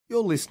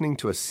You're listening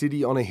to a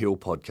City on a Hill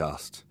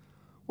podcast.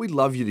 We'd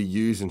love you to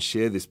use and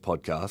share this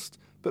podcast,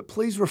 but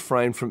please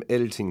refrain from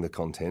editing the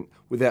content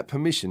without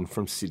permission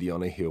from City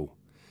on a Hill.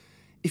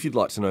 If you'd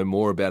like to know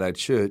more about our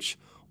church,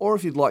 or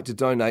if you'd like to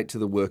donate to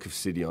the work of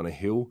City on a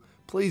Hill,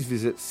 please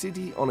visit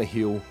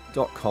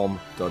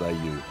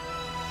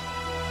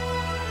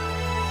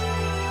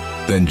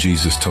cityonahill.com.au. Then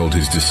Jesus told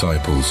his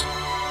disciples,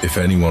 "If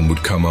anyone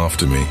would come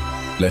after me,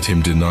 let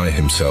him deny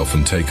himself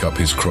and take up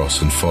his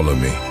cross and follow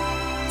me.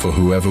 For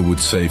whoever would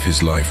save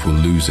his life will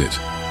lose it,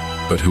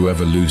 but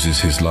whoever loses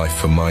his life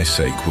for my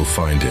sake will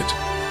find it.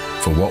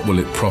 For what will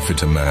it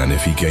profit a man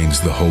if he gains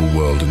the whole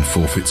world and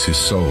forfeits his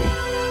soul?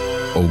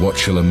 Or what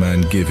shall a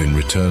man give in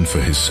return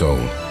for his soul?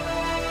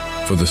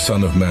 For the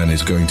Son of Man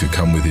is going to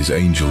come with his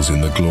angels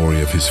in the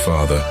glory of his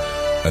Father,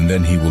 and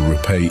then he will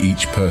repay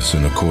each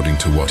person according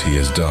to what he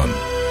has done.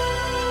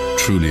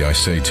 Truly I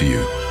say to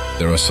you,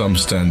 there are some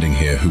standing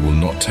here who will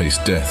not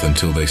taste death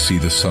until they see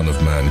the Son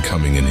of Man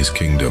coming in his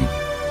kingdom."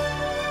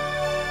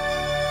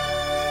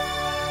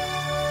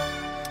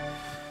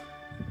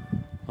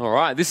 All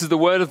right, this is the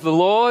word of the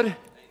Lord.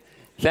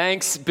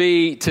 Thanks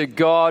be to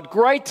God.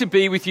 Great to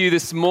be with you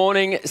this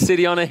morning,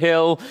 City on a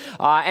Hill.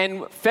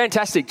 And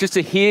fantastic just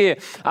to hear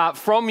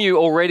from you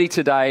already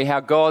today how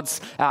God's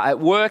at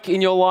work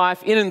in your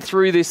life, in and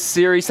through this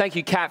series. Thank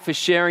you, Kat, for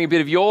sharing a bit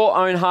of your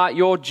own heart,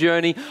 your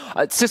journey.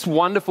 It's just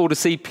wonderful to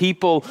see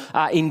people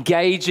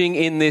engaging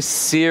in this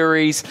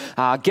series,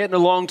 getting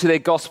along to their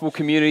gospel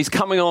communities,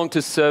 coming along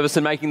to service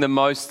and making the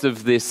most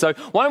of this. So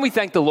why don't we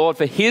thank the Lord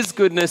for his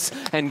goodness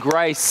and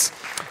grace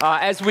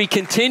as we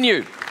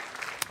continue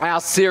our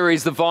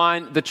series, The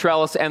Vine, the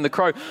Trellis, and the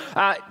Crow.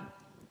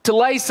 To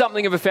lay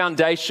something of a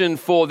foundation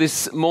for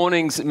this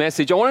morning's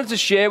message, I wanted to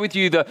share with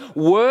you the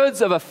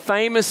words of a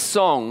famous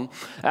song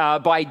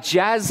by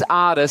jazz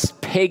artist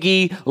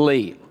Peggy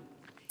Lee.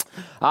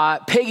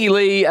 Peggy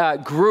Lee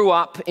grew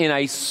up in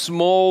a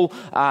small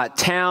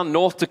town,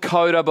 North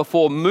Dakota,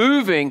 before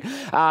moving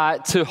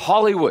to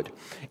Hollywood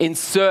in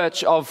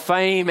search of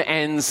fame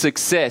and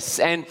success.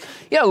 And,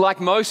 you know, like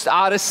most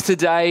artists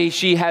today,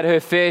 she had her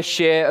fair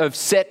share of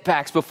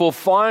setbacks before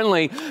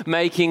finally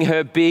making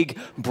her big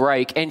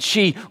break. And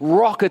she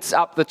rockets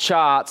up the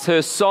charts.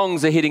 Her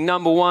songs are hitting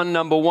number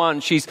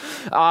one. She's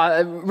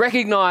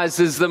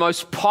recognized as the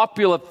most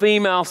popular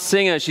female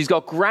singer. She's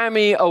got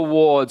Grammy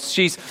Awards.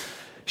 She's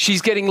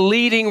getting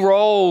leading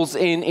roles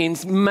in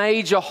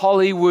major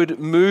Hollywood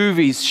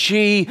movies.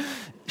 She's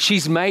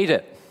made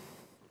it.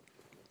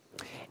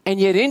 And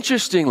yet,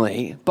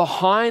 interestingly,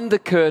 behind the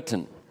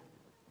curtain,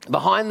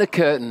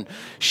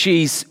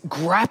 she's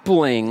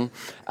grappling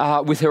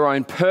with her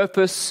own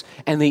purpose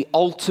and the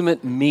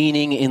ultimate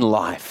meaning in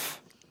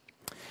life.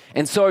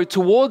 And so,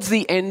 towards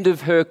the end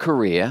of her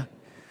career,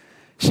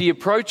 she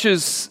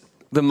approaches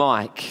the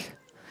mic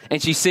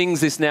and she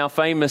sings this now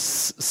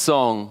famous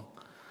song,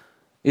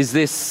 "Is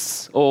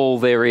This All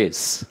There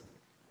Is?"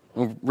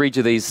 I'll read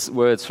you these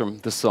words from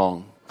the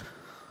song.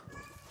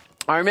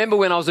 "I remember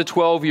when I was a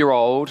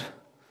 12-year-old,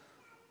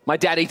 my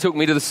daddy took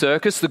me to the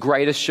circus, the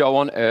greatest show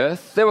on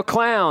earth. There were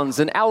clowns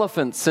and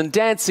elephants and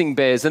dancing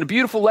bears, and a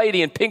beautiful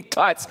lady in pink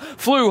tights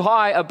flew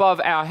high above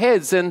our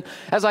heads. And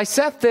as I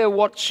sat there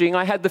watching,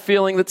 I had the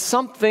feeling that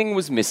something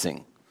was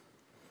missing.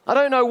 I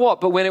don't know what,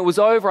 but when it was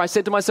over, I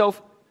said to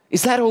myself,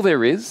 is that all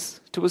there is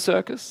to a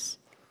circus?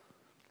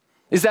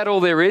 Is that all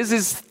there is?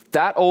 Is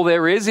that all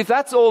there is? If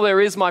that's all there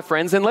is, my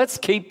friends, then let's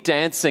keep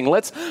dancing.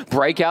 Let's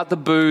break out the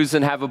booze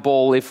and have a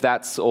ball if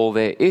that's all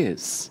there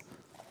is."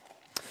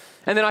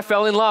 And then I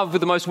fell in love with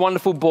the most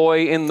wonderful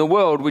boy in the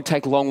world. We'd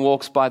take long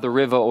walks by the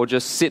river or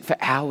just sit for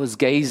hours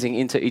gazing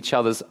into each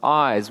other's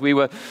eyes. We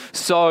were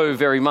so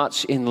very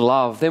much in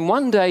love. Then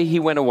one day he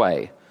went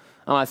away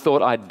and I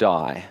thought I'd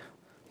die,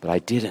 but I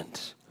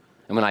didn't.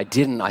 And when I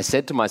didn't, I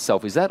said to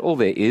myself, is that all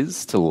there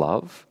is to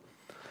love?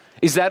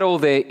 Is that all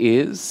there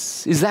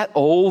is? Is that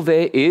all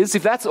there is?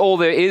 If that's all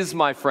there is,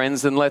 my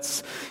friends, then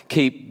let's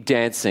keep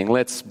dancing.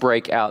 Let's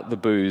break out the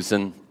booze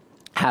and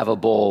have a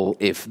ball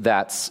if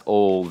that's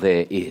all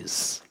there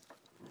is.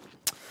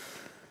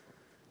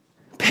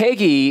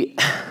 Peggy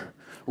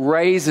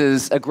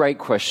raises a great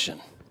question.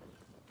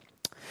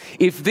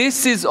 If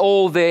this is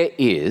all there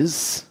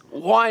is,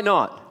 why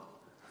not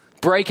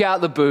break out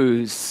the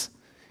booze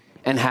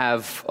and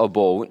have a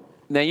ball?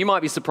 Now, you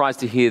might be surprised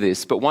to hear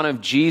this, but one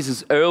of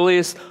Jesus'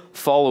 earliest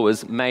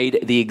followers made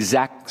the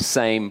exact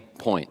same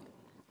point.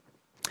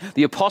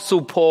 The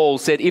Apostle Paul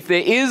said, if there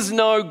is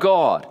no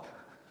God,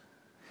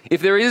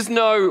 if there is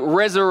no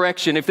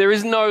resurrection, if there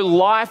is no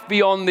life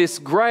beyond this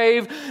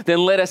grave, then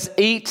let us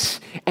eat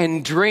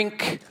and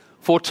drink,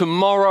 for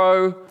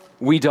tomorrow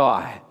we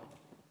die.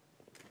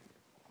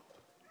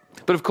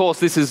 But of course,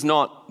 this is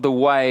not the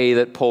way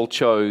that Paul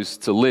chose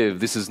to live.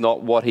 This is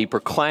not what he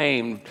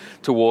proclaimed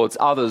towards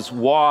others.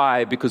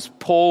 Why? Because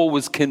Paul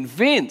was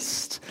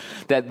convinced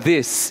that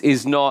this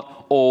is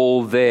not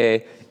all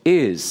there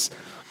is.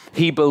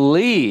 He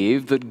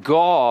believed that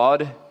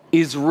God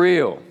is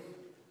real.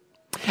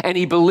 And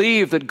he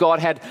believed that God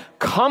had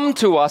come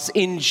to us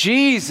in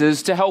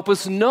Jesus to help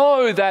us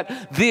know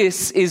that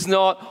this is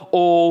not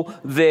all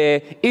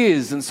there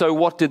is. And so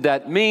what did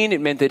that mean? It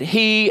meant that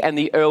he and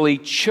the early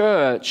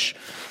church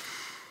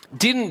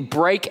didn't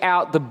break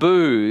out the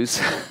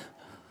booze,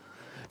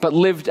 but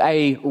lived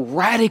a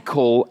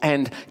radical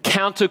and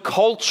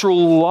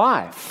countercultural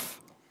life.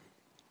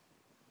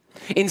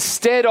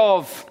 Instead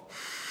of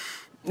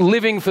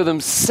living for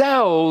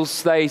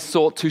themselves, they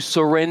sought to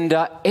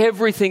surrender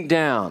everything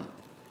down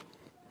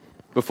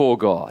before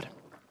God.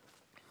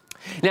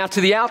 Now,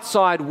 to the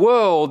outside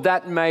world,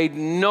 that made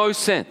no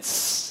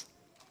sense.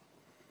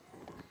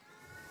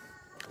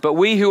 But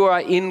we who are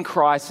in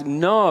Christ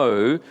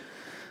know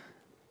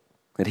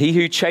that he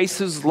who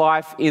chases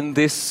life in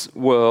this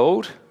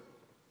world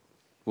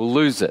will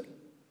lose it.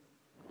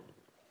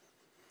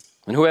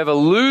 And whoever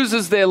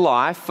loses their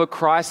life for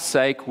Christ's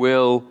sake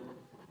will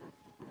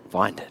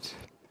find it.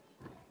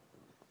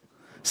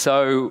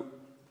 So,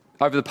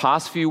 over the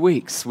past few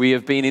weeks, we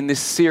have been in this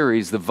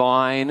series, The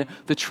Vine,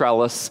 the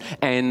Trellis,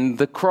 and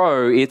the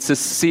Crow. It's a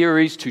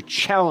series to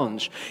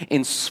challenge,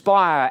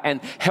 inspire, and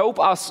help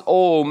us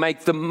all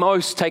make the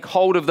most, take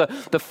hold of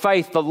the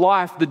faith, the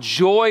life, the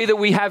joy that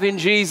we have in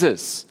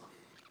Jesus.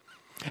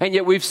 And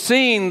yet we've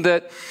seen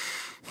that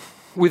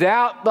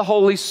without the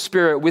Holy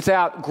Spirit,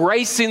 without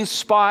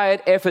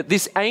grace-inspired effort,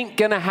 this ain't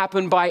going to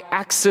happen by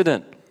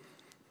accident.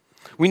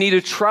 We need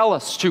a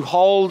trellis to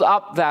hold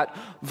up that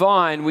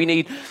vine. We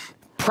need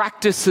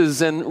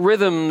practices and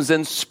rhythms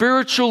and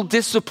spiritual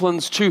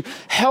disciplines to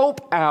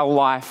help our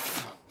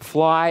life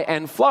fly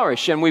and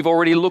flourish. And we've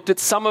already looked at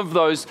some of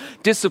those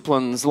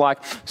disciplines like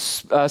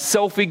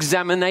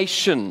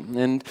self-examination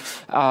and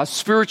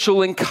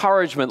spiritual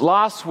encouragement.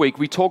 Last week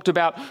we talked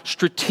about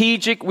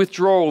strategic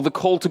withdrawal, the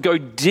call to go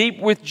deep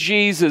with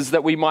Jesus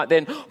that we might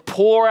then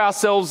pour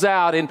ourselves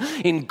out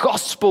in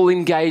gospel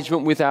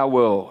engagement with our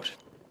world.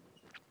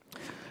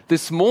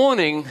 This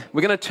morning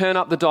we're going to turn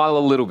up the dial a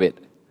little bit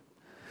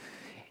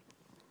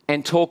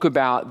and talk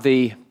about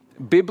the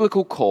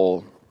biblical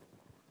call,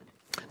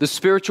 the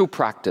spiritual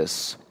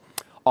practice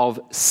of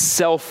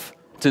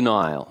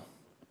self-denial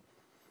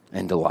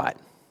and delight.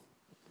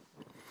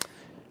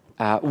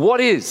 What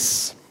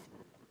is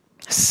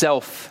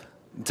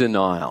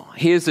self-denial?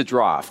 Here's a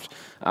draft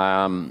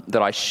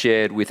that I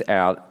shared with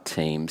our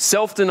team.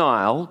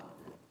 Self-denial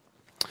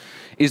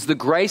is the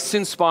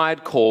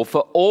grace-inspired call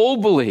for all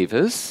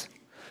believers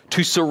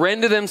to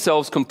surrender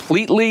themselves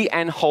completely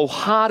and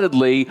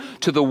wholeheartedly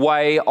to the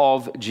way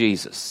of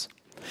Jesus.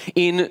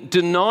 In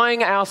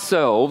denying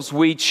ourselves,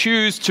 we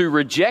choose to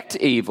reject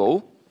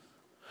evil,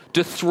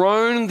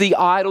 dethrone the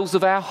idols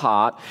of our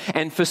heart,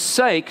 and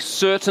forsake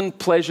certain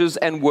pleasures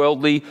and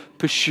worldly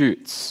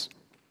pursuits.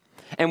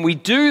 And we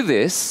do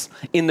this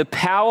in the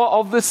power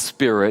of the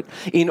Spirit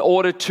in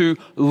order to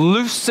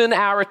loosen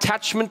our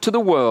attachment to the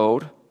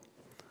world,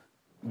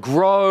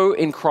 grow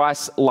in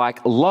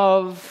Christ-like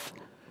love,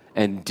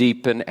 and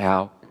deepen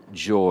our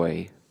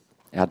joy,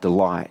 our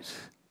delight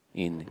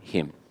in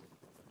Him.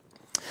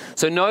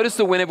 So notice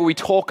that whenever we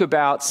talk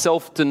about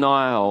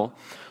self-denial,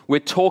 we're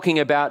talking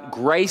about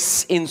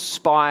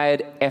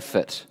grace-inspired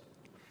effort.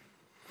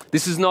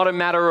 This is not a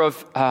matter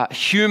of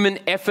human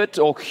effort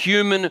or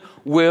human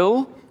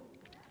will.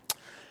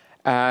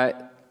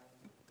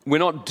 We're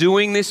not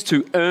doing this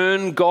to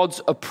earn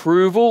God's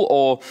approval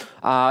or,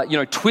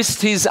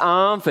 twist His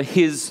arm for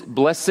His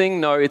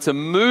blessing. No, it's a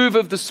move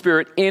of the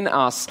Spirit in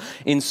us,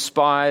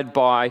 inspired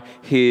by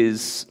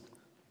His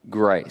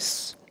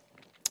grace.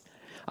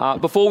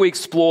 Before we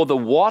explore the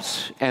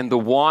what and the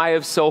why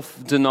of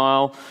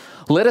self-denial,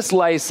 let us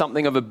lay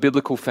something of a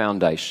biblical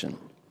foundation.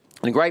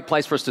 And a great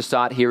place for us to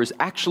start here is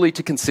actually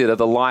to consider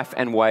the life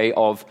and way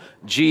of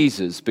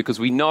Jesus, because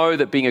we know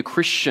that being a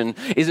Christian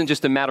isn't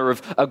just a matter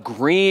of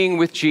agreeing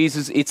with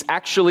Jesus, it's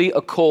actually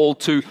a call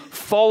to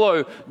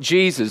follow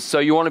Jesus. So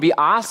you want to be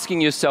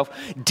asking yourself,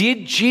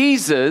 did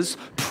Jesus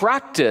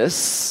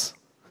practice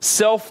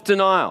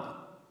self-denial?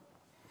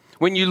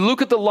 When you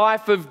look at the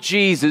life of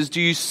Jesus,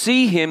 do you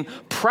see Him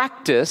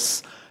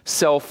practice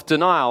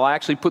self-denial? I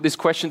actually put this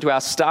question to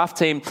our staff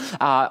team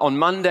on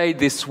Monday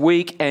this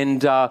week,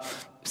 and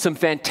some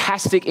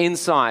fantastic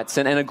insights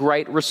and a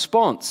great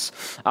response.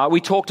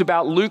 We talked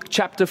about Luke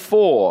chapter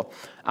 4,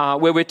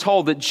 where we're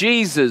told that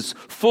Jesus,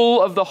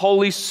 full of the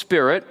Holy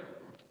Spirit,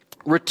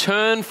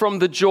 returned from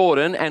the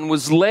Jordan and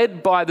was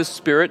led by the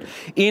Spirit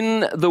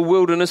in the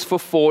wilderness for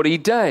 40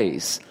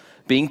 days,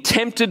 being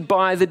tempted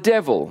by the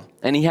devil.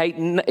 And he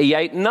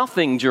ate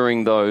nothing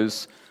during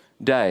those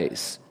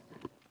days.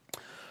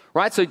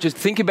 Right, so just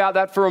think about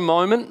that for a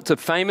moment. It's a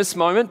famous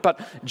moment,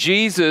 but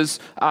Jesus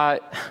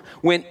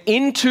went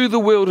into the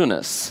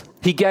wilderness.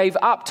 He gave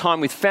up time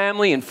with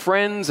family and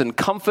friends and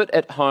comfort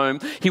at home.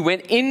 He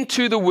went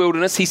into the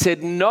wilderness. He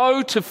said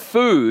no to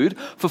food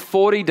for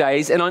 40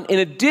 days. And in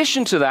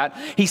addition to that,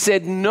 he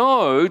said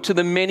no to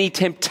the many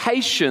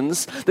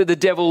temptations that the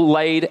devil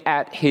laid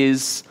at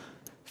his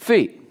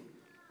feet.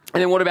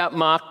 And then what about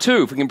Mark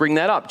 2, if we can bring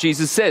that up?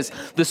 Jesus says,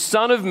 the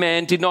Son of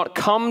Man did not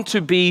come to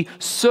be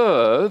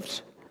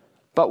served,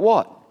 but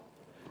what?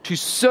 to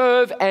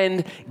serve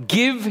and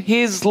give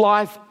his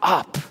life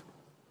up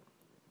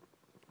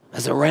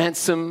as a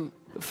ransom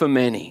for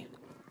many.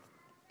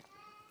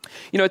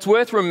 You know, it's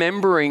worth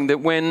remembering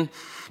that when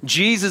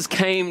Jesus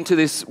came to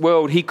this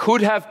world, he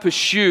could have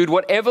pursued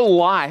whatever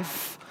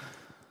life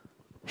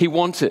he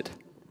wanted.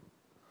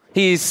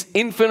 He is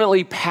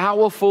infinitely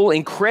powerful,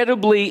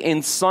 incredibly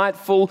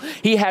insightful.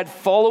 He had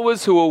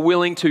followers who were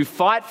willing to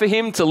fight for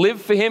him, to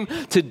live for him,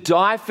 to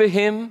die for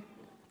him.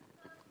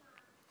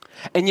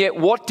 And yet,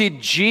 what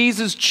did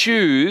Jesus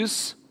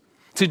choose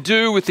to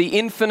do with the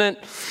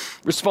infinite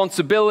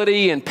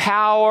responsibility and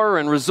power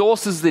and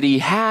resources that he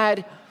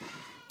had?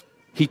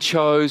 He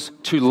chose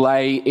to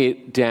lay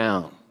it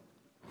down.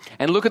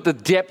 And look at the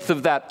depth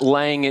of that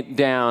laying it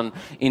down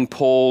in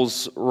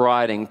Paul's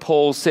writing.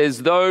 Paul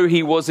says, though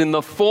he was in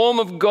the form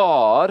of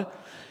God,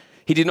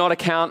 he did not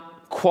account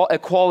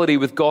equality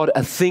with God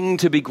a thing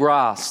to be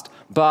grasped,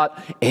 but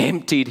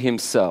emptied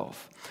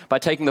himself by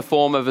taking the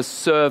form of a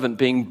servant,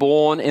 being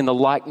born in the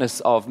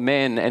likeness of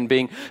men and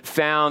being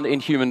found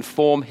in human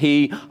form.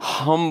 He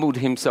humbled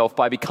himself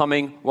by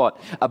becoming what?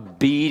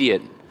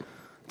 Obedient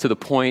to the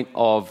point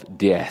of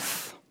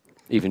death,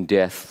 even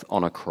death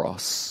on a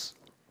cross.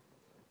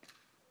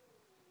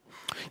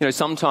 You know,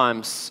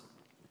 sometimes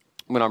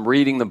when I'm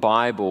reading the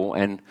Bible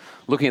and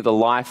looking at the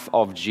life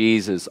of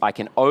Jesus, I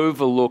can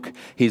overlook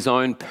his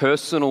own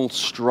personal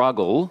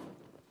struggle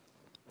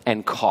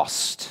and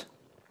cost.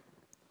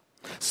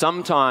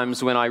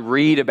 Sometimes when I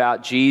read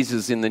about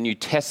Jesus in the New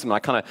Testament, I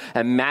kind of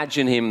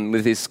imagine him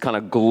with this kind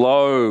of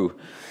glow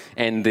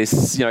and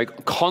this,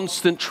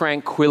 constant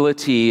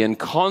tranquility and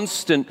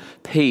constant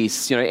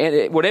peace.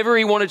 And whatever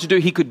he wanted to do,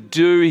 he could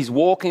do. He's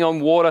walking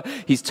on water.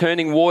 He's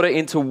turning water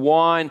into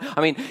wine.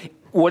 I mean,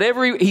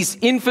 he's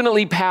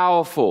infinitely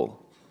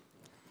powerful,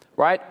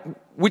 right?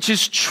 Which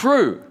is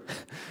true.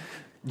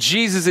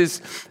 Jesus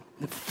is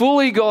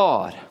fully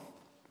God,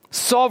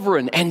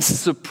 sovereign and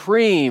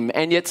supreme,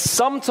 and yet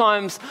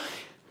sometimes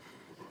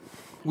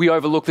we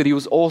overlook that he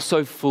was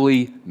also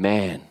fully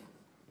man.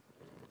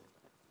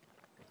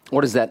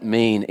 What does that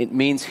mean? It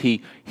means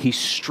he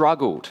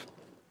struggled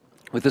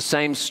with the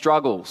same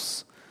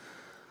struggles,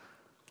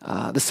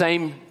 the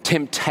same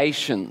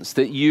temptations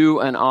that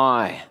you and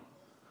I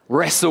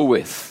wrestle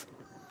with.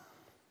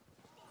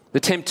 The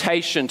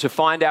temptation to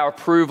find our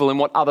approval in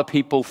what other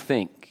people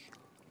think.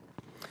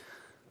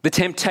 The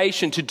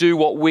temptation to do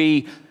what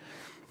we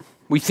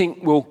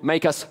think will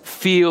make us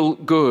feel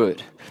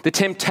good. The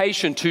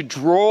temptation to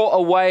draw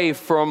away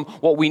from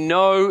what we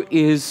know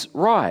is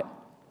right.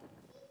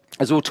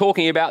 As we were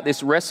talking about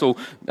this wrestle,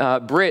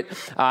 Britt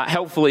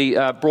helpfully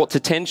brought to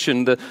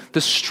attention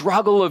the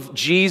struggle of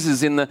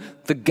Jesus in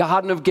the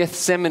Garden of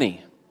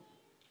Gethsemane.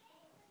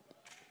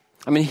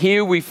 I mean,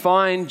 here we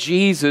find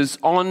Jesus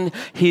on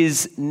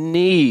his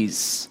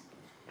knees.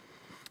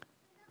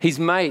 His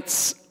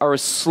mates are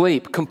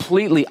asleep,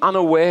 completely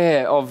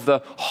unaware of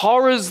the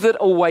horrors that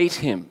await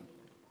him.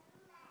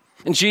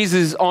 And Jesus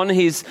is on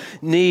his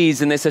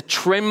knees, and there's a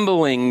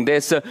trembling,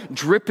 there's a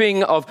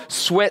dripping of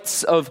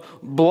sweats of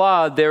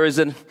blood. There is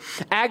an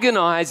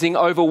agonizing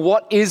over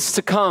what is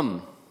to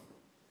come.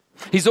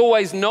 He's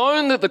always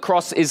known that the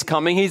cross is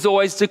coming. He's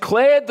always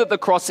declared that the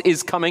cross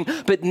is coming,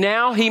 but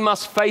now he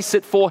must face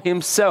it for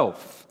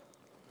himself.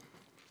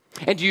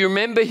 And do you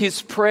remember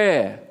his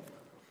prayer?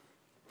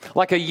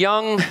 Like a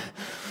young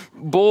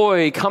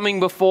boy coming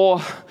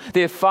before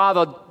their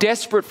father,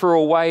 desperate for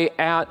a way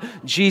out,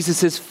 Jesus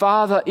says,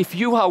 Father, if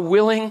you are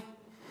willing,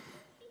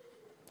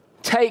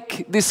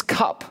 take this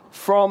cup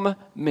from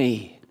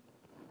me.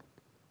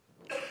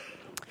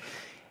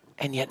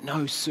 And yet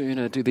no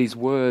sooner do these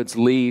words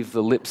leave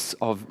the lips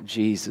of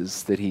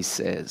Jesus that he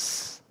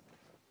says,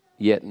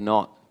 yet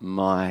not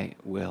my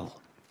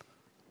will,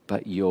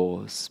 but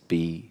yours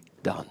be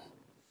done.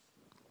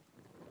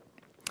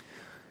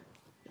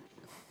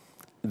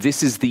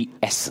 This is the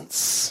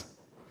essence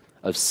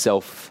of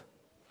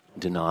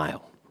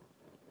self-denial.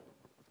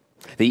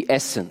 The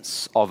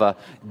essence of a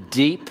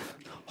deep,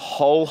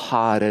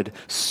 wholehearted,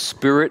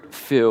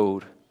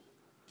 spirit-filled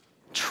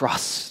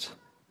trust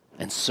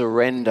and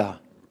surrender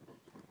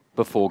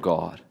before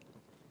God.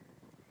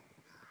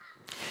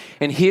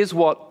 And here's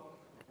what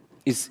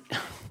is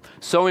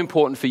so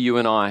important for you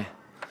and I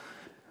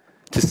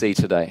to see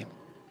today.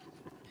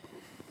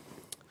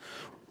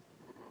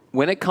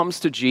 When it comes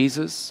to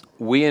Jesus,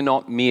 we are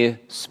not mere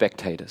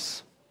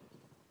spectators.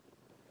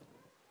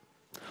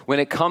 When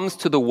it comes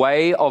to the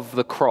way of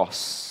the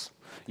cross,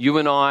 you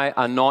and I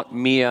are not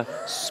mere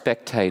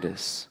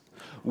spectators.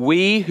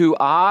 We who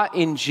are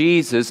in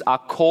Jesus are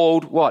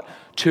called what?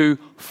 To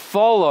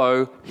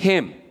follow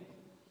him.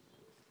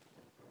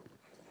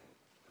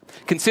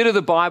 Consider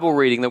the Bible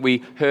reading that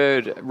we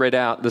read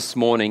out this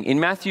morning. In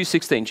Matthew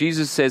 16,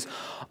 Jesus says,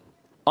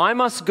 I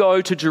must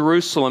go to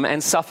Jerusalem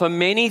and suffer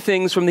many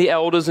things from the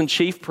elders and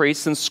chief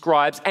priests and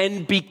scribes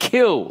and be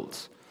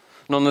killed,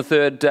 and on the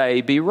third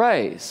day be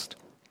raised.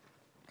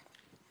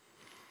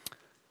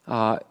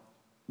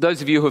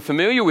 Those of you who are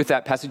familiar with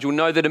that passage will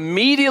know that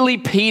immediately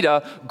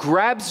Peter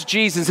grabs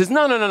Jesus and says,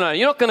 no,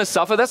 you're not going to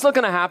suffer. That's not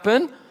going to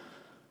happen.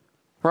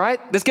 Right?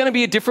 There's going to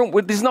be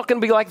this is not going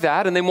to be like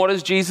that. And then what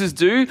does Jesus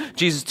do?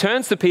 Jesus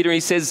turns to Peter and he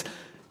says,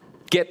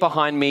 "Get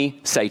behind me,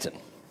 Satan."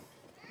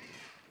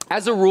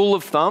 As a rule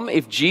of thumb,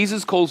 if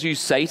Jesus calls you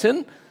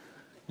Satan,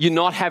 you're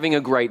not having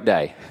a great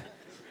day.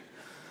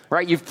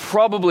 Right? You've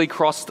probably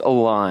crossed a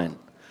line.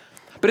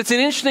 But it's an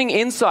interesting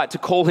insight to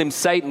call him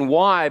Satan.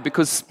 Why?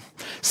 Because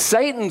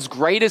Satan's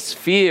greatest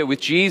fear with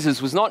Jesus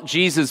was not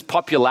Jesus'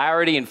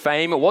 popularity and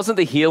fame. It wasn't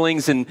the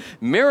healings and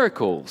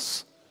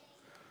miracles.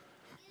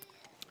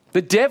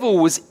 The devil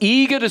was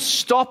eager to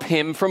stop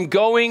him from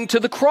going to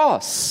the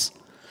cross,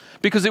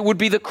 because it would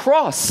be the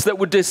cross that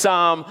would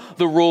disarm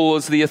the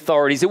rulers, the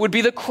authorities. It would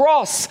be the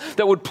cross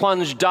that would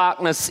plunge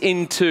darkness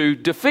into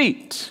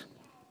defeat.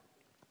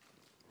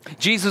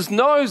 Jesus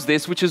knows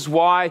this, which is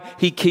why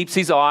he keeps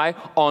his eye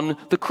on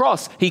the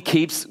cross. He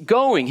keeps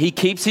going. He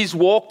keeps his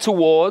walk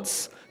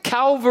towards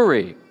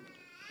Calvary.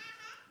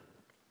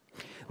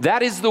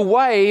 That is the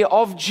way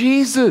of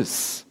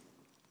Jesus.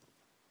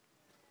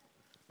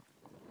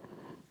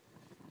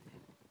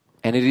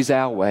 And it is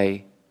our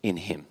way in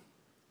him.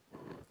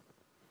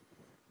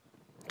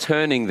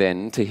 Turning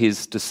then to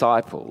his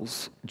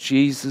disciples,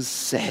 Jesus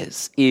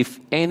says, "If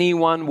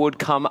anyone would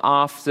come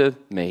after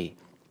me,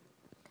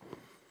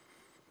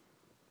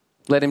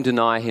 let him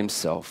deny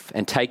himself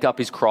and take up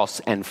his cross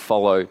and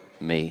follow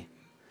me.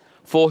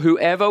 For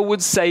whoever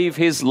would save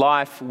his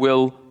life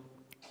will,"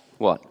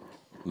 what?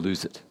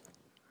 "Lose it.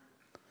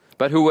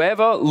 But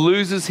whoever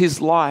loses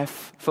his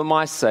life for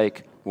my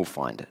sake will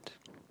find it."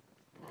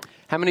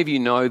 How many of you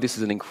know this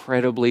is an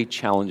incredibly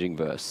challenging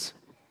verse?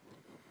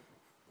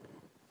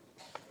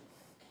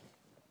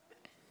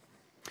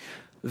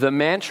 The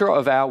mantra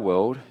of our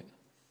world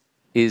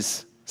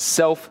is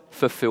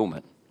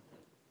self-fulfillment.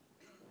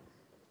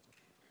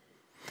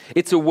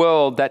 It's a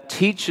world that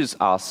teaches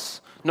us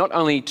not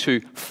only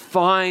to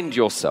find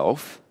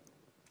yourself,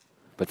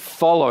 but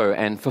follow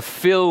and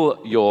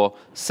fulfill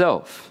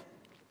yourself.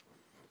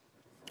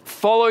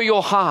 Follow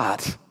your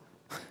heart.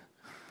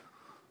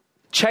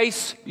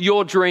 Chase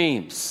your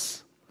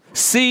dreams.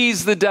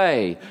 Seize the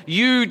day.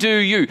 You do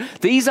you.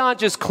 These aren't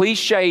just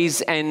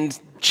cliches and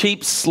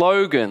cheap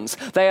slogans.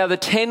 They are the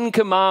 10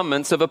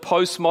 commandments of a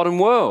postmodern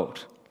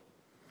world.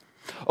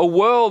 A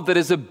world that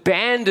has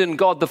abandoned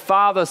God the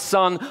Father,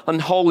 Son,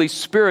 and Holy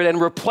Spirit and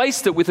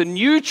replaced it with a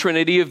new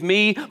trinity of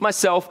me,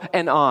 myself,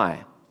 and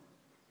I.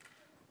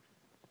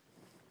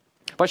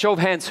 By show of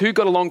hands, who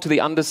got along to the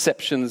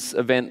Undeceptions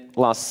event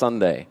last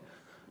Sunday?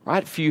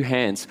 Right, few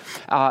hands.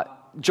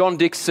 John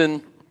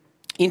Dixon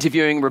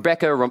interviewing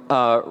Rebecca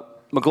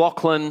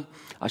McLaughlin.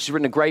 She's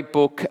written a great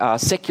book,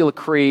 Secular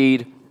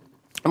Creed.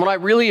 And what I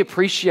really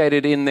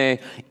appreciated in their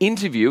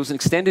interview, it was an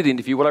extended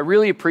interview, what I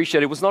really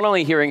appreciated was not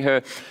only hearing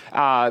her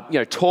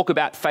talk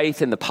about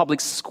faith in the public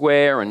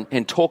square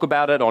and talk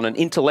about it on an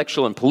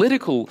intellectual and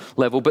political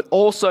level, but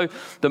also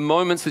the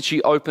moments that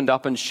she opened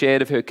up and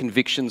shared of her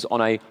convictions on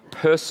a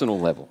personal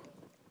level.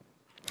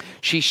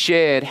 She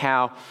shared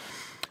how,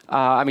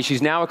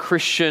 she's now a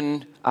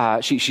Christian,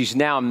 she's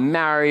now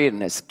married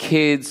and has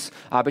kids,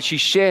 but she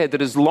shared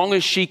that as long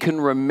as she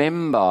can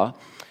remember,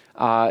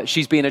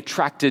 she's been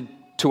attracted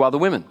to other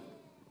women.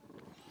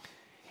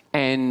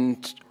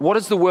 And what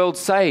does the world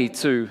say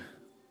to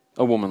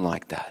a woman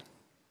like that?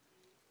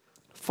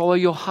 Follow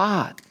your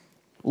heart.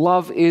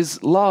 Love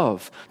is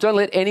love. Don't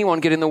let anyone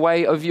get in the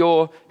way of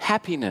your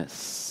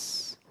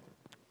happiness.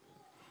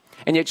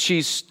 And yet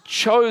she's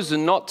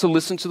chosen not to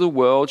listen to the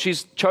world.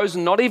 She's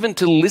chosen not even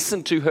to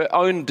listen to her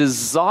own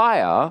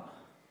desire,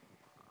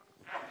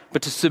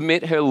 but to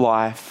submit her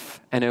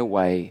life and her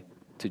way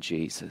to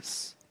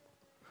Jesus.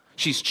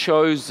 She's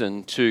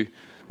chosen to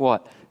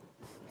what?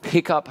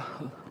 Pick up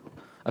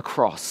a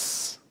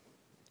cross,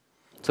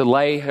 to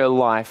lay her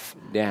life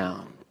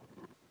down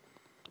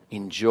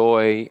in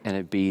joy and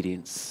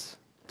obedience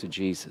to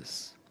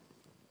Jesus.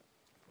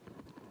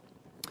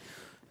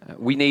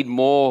 We need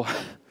more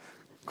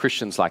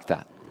Christians like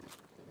that.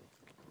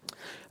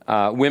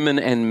 Women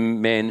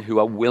and men who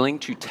are willing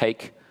to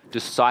take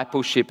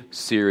discipleship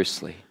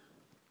seriously.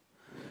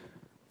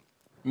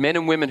 Men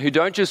and women who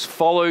don't just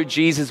follow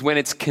Jesus when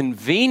it's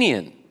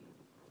convenient,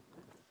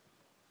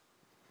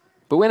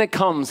 but when it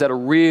comes at a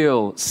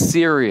real,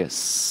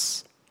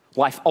 serious,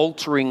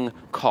 life-altering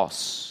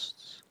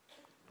cost.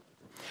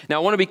 Now, I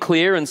want to be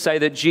clear and say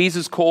that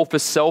Jesus' call for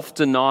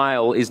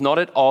self-denial is not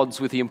at odds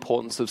with the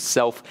importance of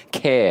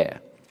self-care.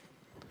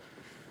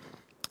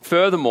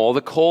 Furthermore,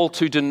 the call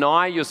to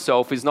deny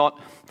yourself is not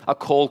a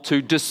call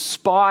to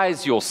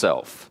despise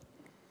yourself.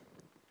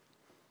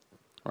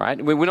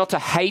 Right? We're not to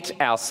hate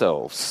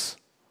ourselves.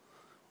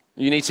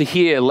 You need to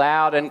hear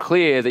loud and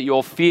clear that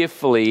you're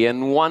fearfully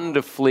and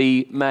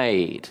wonderfully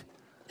made.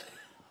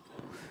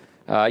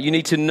 You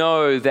need to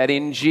know that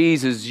in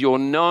Jesus you're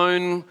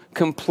known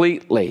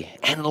completely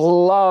and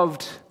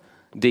loved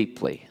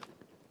deeply.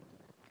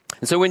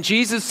 And so when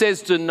Jesus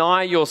says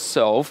deny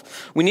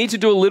yourself, we need to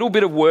do a little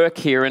bit of work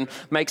here and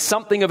make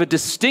something of a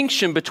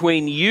distinction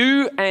between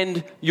you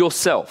and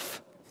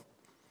yourself.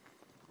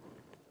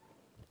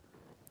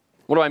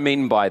 What do I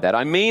mean by that?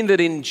 I mean that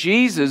in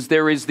Jesus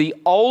there is the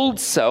old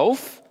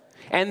self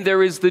and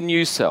there is the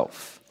new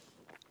self.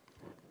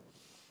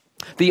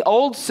 The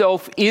old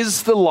self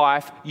is the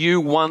life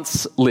you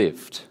once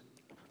lived.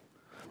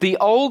 The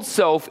old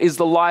self is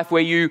the life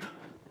where you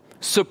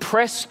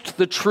suppressed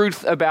the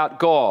truth about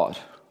God,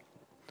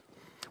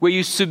 where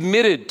you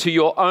submitted to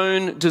your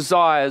own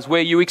desires,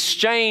 where you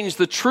exchanged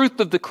the truth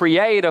of the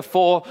Creator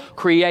for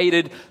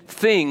created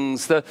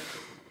things,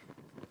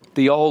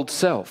 the old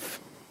self.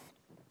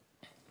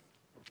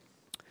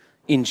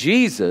 In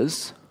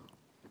Jesus,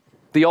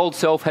 the old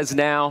self has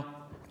now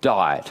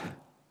died,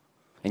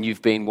 and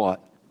you've been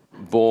what?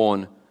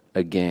 Born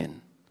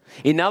again.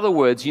 In other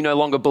words, you no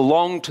longer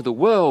belong to the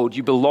world,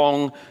 you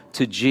belong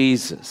to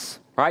Jesus,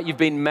 right? You've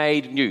been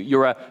made new.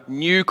 You're a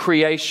new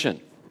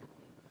creation.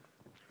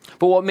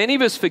 But what many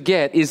of us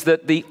forget is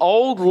that the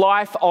old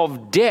life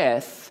of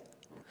death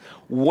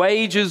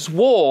wages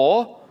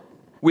war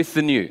with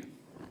the new.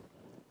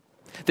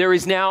 There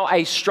is now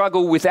a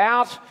struggle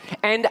without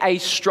and a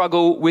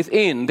struggle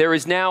within. There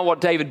is now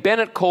what David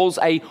Bennett calls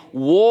a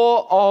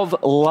war of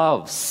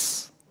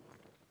loves.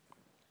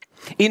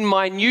 In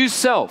my new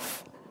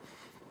self,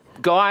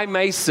 Guy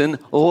Mason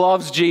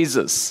loves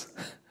Jesus.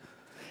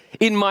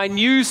 In my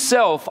new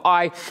self,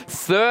 I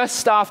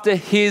thirst after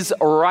his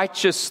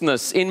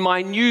righteousness. In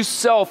my new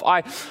self,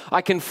 I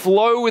can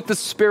flow with the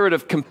spirit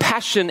of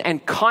compassion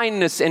and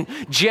kindness and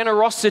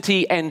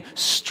generosity and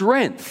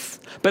strength.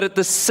 But at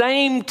the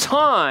same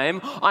time,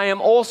 I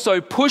am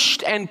also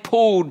pushed and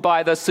pulled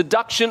by the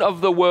seduction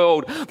of the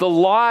world, the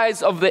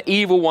lies of the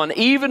evil one.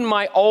 Even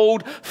my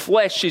old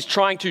flesh is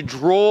trying to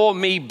draw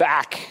me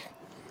back.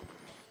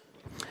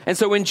 And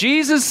so when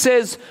Jesus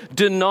says,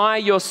 deny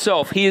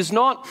yourself, it's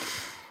not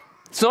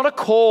a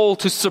call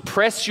to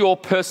suppress your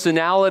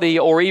personality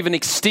or even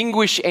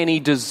extinguish any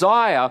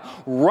desire.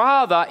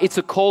 Rather, it's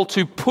a call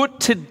to put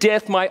to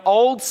death my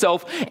old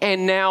self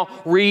and now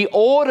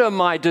reorder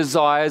my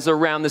desires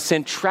around the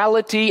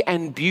centrality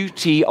and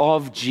beauty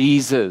of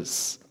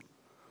Jesus.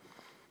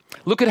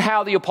 Look at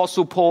how the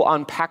Apostle Paul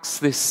unpacks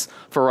this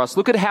for us.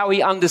 Look at how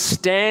he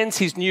understands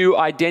his new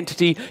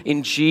identity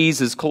in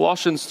Jesus.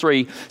 Colossians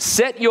 3,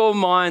 set your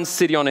minds,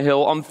 city on a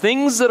hill, on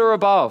things that are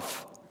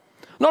above,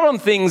 not on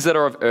things that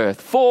are of earth.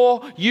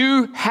 For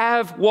you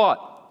have what?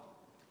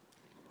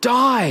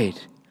 Died.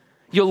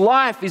 Your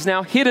life is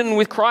now hidden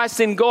with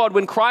Christ in God.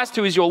 When Christ,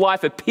 who is your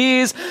life,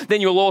 appears,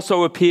 then you'll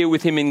also appear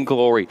with him in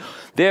glory.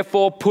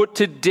 Therefore, put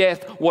to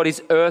death what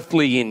is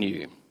earthly in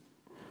you.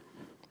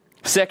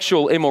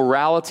 Sexual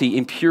immorality,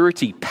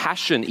 impurity,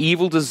 passion,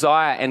 evil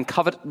desire, and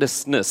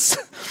covetousness,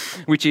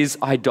 which is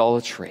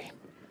idolatry.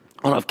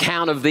 On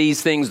account of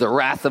these things, the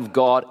wrath of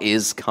God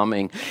is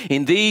coming.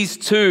 In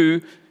these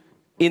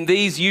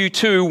you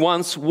too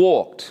once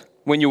walked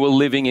when you were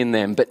living in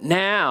them, but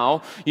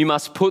now you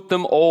must put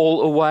them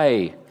all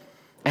away.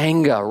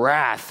 Anger,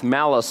 wrath,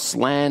 malice,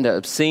 slander,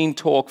 obscene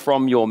talk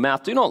from your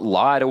mouth. Do not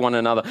lie to one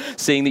another,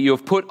 seeing that you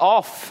have put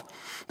off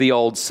the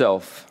old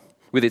self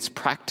with its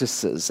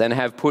practices and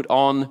have put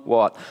on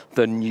what?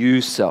 The new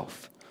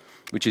self,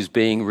 which is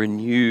being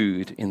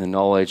renewed in the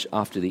knowledge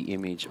after the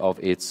image of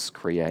its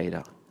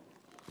creator.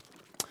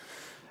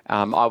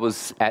 I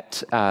was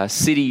at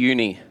City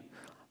Uni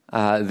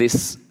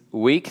this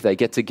week. They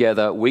get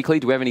together weekly.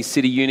 Do we have any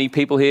City Uni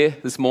people here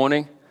this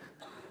morning?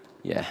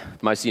 Yeah,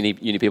 most uni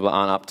people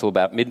aren't up till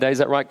about midday. Is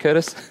that right,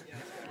 Curtis?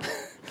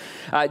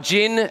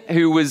 Jin,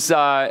 who was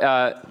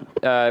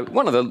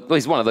one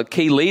of the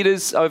key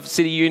leaders of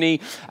City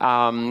Uni,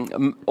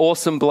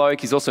 awesome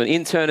bloke. He's also an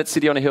intern at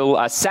City on a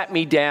Hill. Sat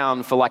me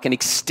down for like an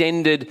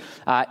extended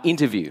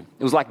interview.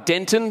 It was like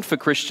Denton for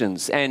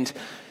Christians, and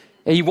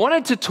he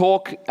wanted to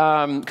talk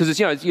because it's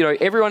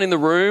everyone in the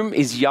room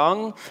is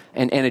young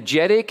and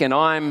energetic, and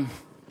I'm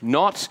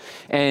not,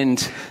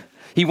 and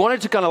he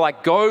wanted to kind of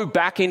like go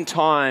back in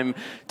time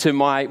to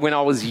when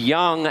I was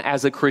young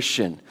as a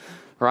Christian.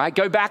 Right?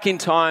 Go back in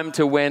time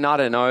to when, I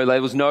don't know,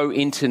 there was no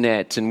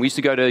internet and we used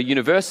to go to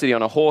university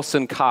on a horse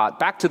and cart,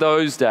 back to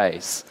those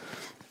days.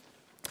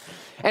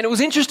 And it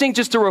was interesting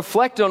just to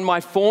reflect on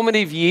my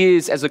formative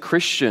years as a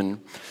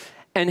Christian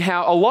and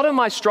how a lot of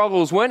my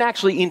struggles weren't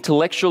actually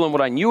intellectual and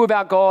what I knew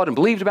about God and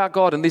believed about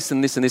God and this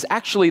and this and this.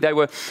 Actually, they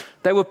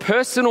were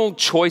personal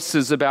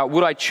choices about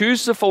would I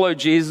choose to follow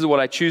Jesus or would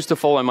I choose to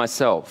follow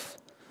myself.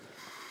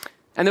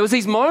 And there was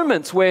these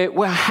moments where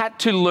I had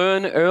to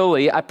learn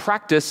early a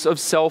practice of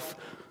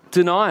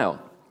self-denial.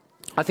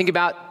 I think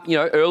about,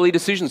 early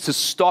decisions to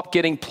stop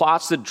getting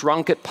plastered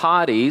drunk at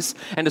parties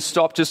and to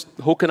stop just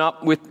hooking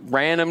up with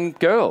random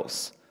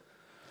girls.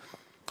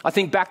 I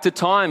think back to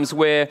times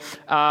where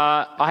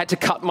I had to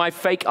cut my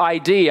fake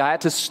ID. I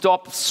had to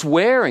stop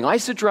swearing. I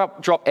used to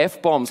drop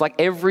F-bombs like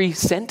every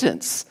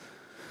sentence.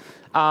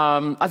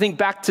 I think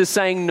back to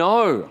saying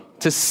no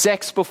to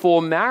sex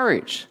before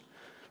marriage.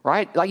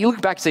 Right? Like you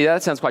look back and say,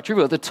 that sounds quite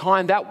trivial. At the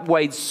time, that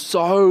weighed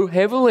so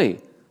heavily.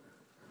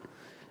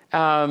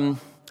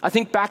 I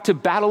think back to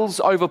battles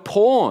over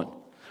porn.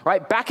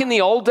 Right? Back in the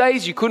old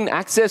days, you couldn't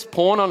access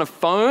porn on a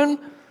phone.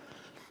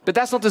 But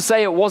that's not to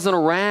say it wasn't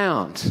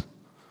around.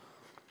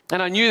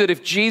 And I knew that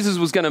if Jesus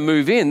was going to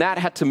move in, that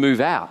had to move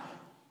out.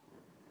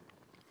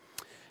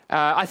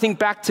 I think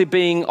back to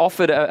being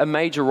offered a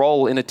major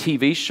role in a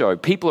TV show.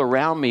 People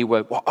around me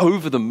were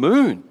over the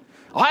moon.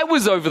 I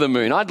was over the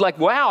moon. I'd like,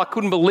 wow, I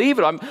couldn't believe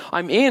it.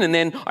 I'm in. And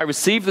then I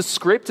received the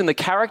script, and the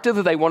character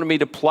that they wanted me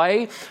to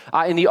play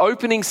in the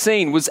opening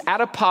scene was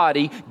at a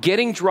party,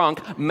 getting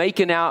drunk,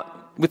 making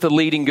out with the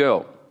leading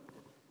girl.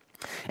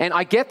 And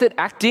I get that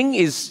acting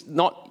is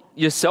not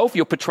yourself.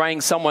 You're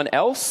portraying someone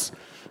else,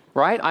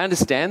 right? I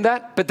understand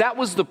that. But that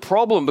was the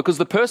problem, because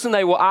the person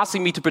they were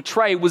asking me to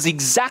portray was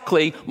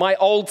exactly my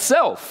old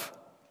self.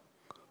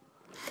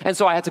 And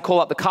so I had to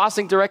call up the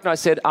casting director, and I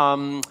said,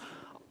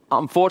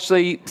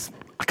 unfortunately,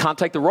 I can't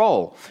take the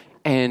role.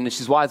 And she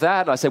says, why is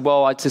that? And I said,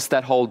 well, it's just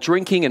that whole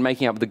drinking and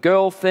making up with the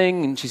girl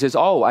thing. And she says,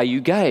 oh, are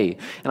you gay?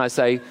 And I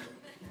say,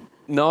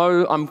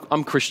 no,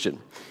 I'm Christian.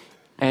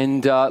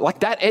 And like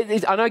that,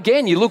 and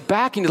again, you look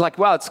back and you're like,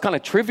 wow, it's kind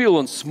of trivial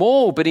and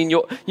small. But in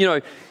your,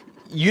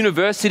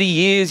 university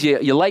years,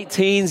 your late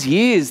teens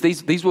years,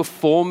 these were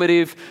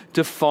formative,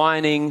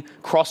 defining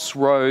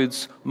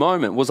crossroads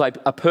moment. Was I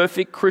a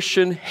perfect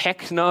Christian?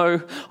 Heck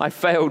no. I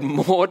failed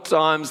more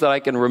times than I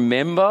can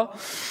remember.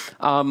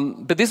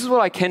 But this is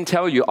what I can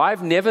tell you.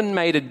 I've never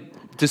made a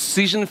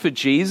decision for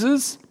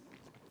Jesus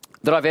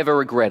that I've ever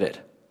regretted.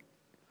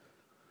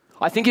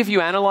 I think if you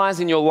analyze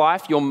in your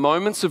life your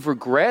moments of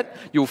regret,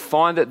 you'll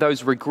find that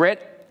those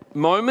regret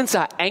moments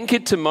are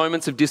anchored to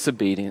moments of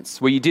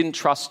disobedience, where you didn't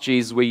trust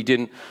Jesus, where you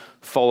didn't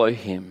follow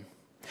him.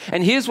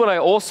 And here's what I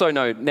also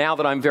know now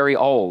that I'm very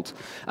old.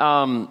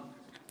 The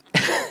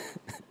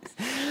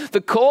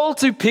call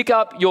to pick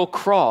up your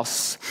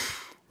cross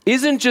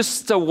isn't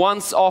just a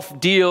once-off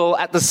deal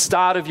at the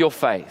start of your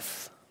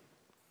faith.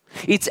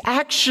 It's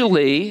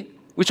actually,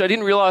 which I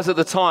didn't realize at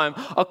the time,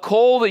 a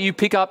call that you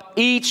pick up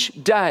each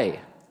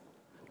day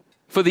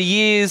for the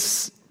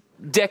years,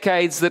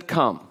 decades that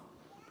come.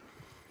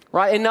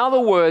 Right? In other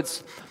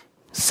words,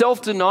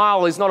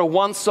 self-denial is not a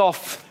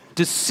once-off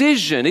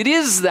decision. It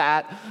is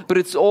that, but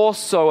it's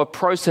also a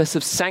process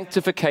of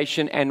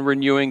sanctification and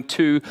renewing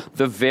to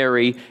the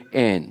very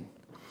end.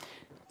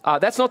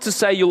 That's not to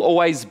say you'll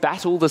always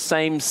battle the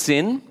same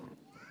sin.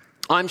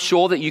 I'm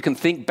sure that you can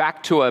think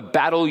back to a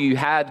battle you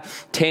had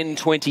 10,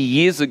 20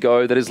 years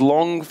ago that is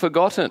long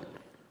forgotten.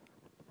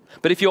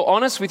 But if you're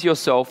honest with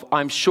yourself,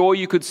 I'm sure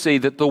you could see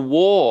that the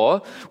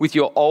war with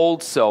your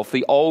old self,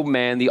 the old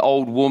man, the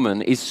old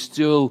woman, is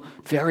still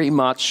very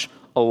much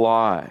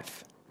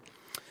alive.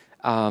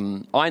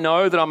 I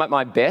know that I'm at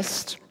my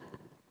best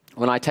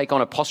when I take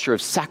on a posture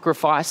of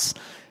sacrifice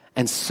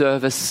and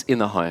service in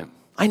the home.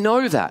 I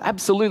know that.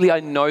 Absolutely,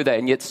 I know that.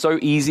 And yet it's so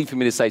easy for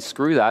me to say,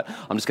 screw that,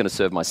 I'm just going to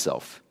serve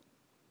myself.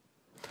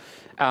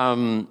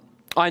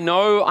 I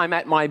know I'm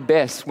at my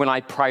best when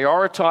I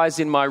prioritize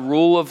in my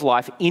rule of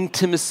life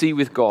intimacy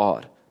with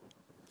God.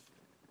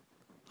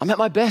 I'm at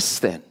my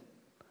best then.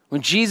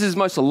 When Jesus is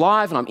most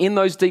alive and I'm in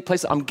those deep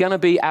places, I'm going to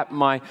be at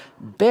my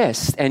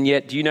best. And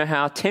yet, do you know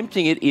how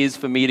tempting it is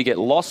for me to get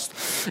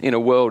lost in a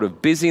world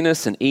of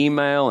busyness and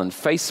email and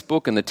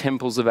Facebook and the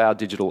temples of our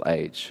digital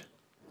age?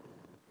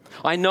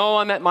 I know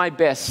I'm at my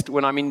best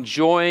when I'm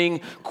enjoying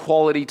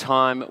quality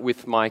time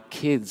with my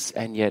kids,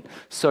 and yet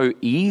so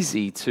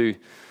easy to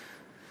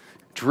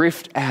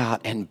drift out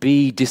and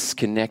be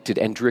disconnected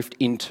and drift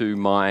into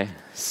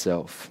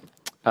myself.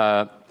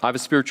 I have a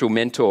spiritual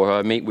mentor who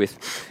I meet with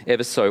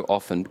ever so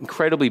often.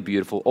 Incredibly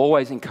beautiful,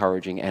 always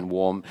encouraging and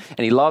warm.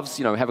 And he loves,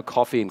 have a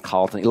coffee in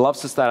Carlton. He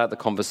loves to start out the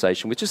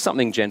conversation with just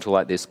something gentle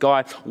like this.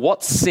 Guy,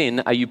 what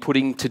sin are you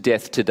putting to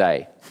death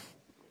today?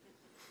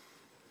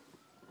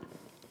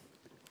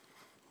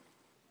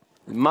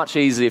 Much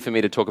easier for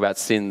me to talk about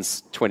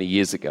sins 20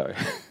 years ago.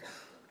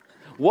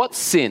 What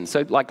sin?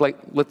 So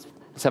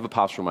let's have a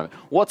pastoral moment.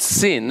 What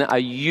sin are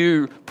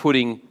you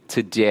putting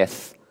to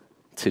death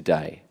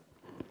today?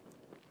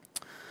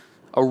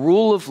 A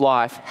rule of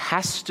life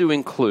has to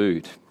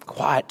include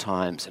quiet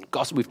times and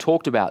gossip. We've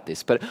talked about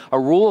this, but a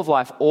rule of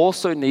life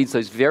also needs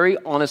those very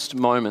honest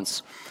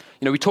moments.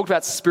 We talked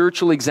about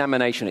spiritual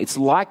examination. It's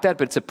like that,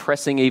 but it's a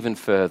pressing even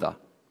further.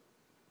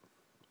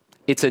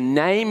 It's a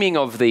naming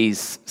of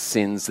these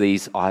sins,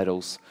 these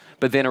idols,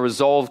 but then a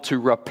resolve to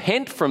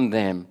repent from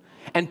them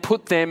and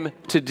put them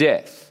to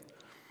death.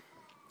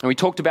 And we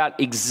talked about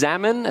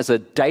examine as a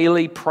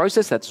daily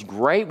process. That's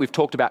great. We've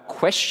talked about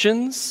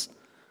questions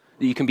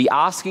that you can be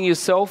asking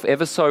yourself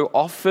ever so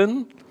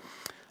often.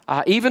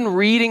 Even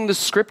reading the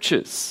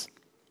scriptures,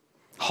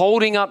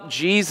 holding up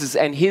Jesus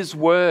and his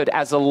word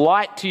as a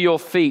light to your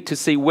feet to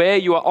see where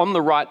you are on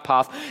the right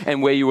path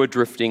and where you are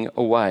drifting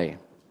away.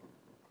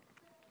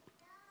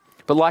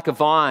 But like a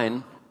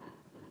vine,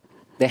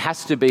 there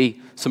has to be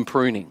some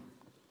pruning.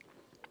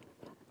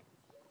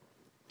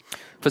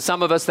 For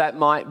some of us, that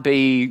might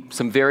be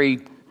some very,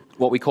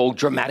 what we call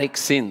dramatic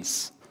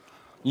sins.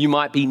 You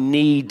might be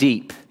knee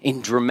deep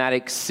in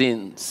dramatic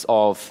sins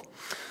of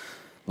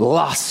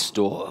lust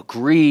or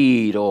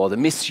greed or the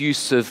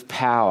misuse of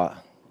power.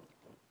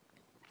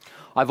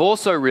 I've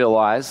also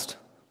realized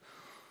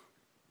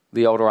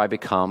the older I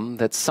become,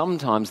 that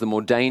sometimes the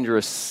more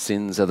dangerous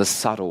sins are the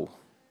subtle.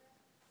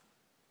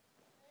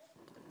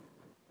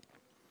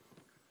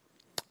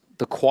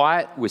 The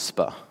quiet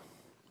whisper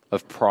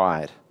of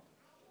pride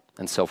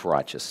and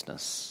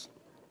self-righteousness.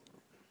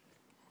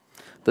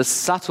 The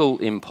subtle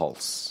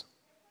impulse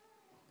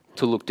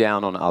to look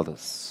down on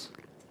others.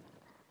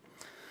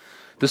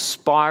 The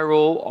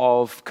spiral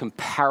of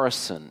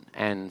comparison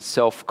and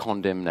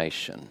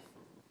self-condemnation.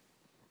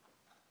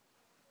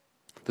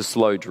 The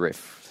slow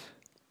drift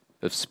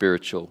of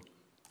spiritual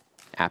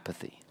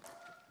apathy.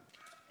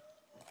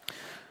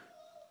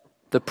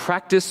 The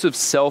practice of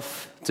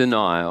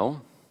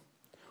self-denial,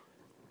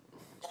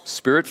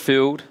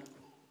 spirit-filled,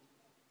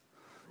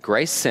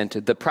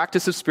 grace-centered, the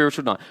practice of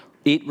spiritual denial,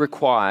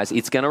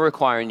 it's going to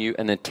require in you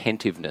an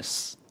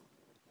attentiveness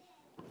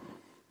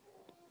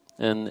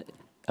and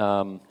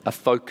a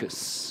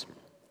focus.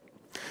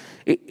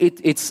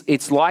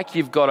 It's like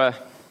you've got to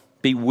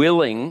be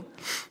willing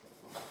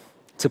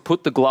to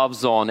put the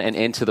gloves on and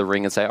enter the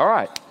ring and say, all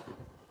right,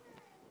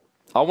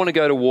 I want to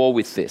go to war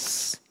with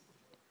this.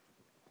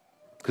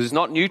 Because it's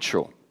not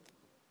neutral.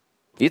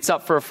 It's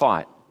up for a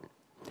fight.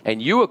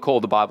 And you are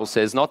called, the Bible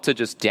says, not to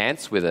just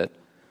dance with it,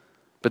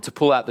 but to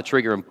pull out the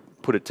trigger and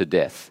put it to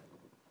death.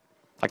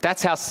 Like,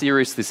 that's how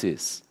serious this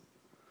is.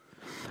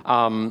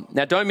 Now,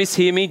 don't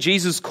mishear me.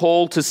 Jesus'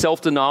 call to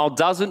self-denial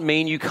doesn't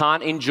mean you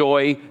can't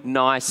enjoy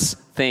nice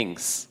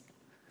things.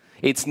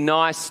 It's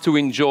nice to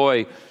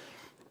enjoy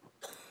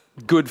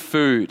good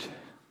food,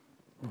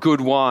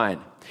 good wine.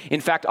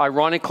 In fact,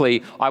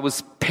 ironically, I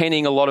was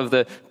penning a lot of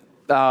the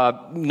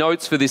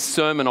notes for this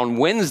sermon on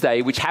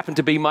Wednesday, which happened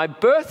to be my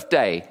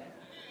birthday.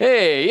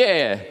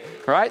 Yeah,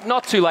 right?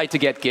 Not too late to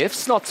get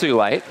gifts, not too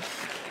late.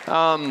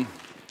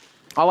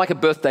 I like a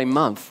birthday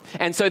month.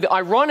 And so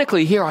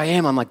ironically, here I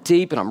am, I'm like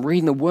deep and I'm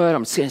reading the word,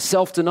 I'm saying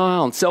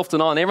self-denial, and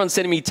everyone's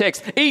sending me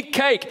texts, eat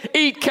cake,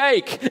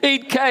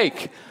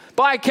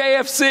 buy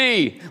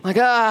KFC. Like,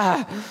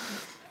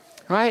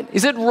 right?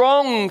 Is it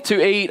wrong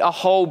to eat a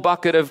whole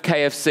bucket of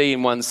KFC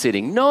in one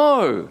sitting?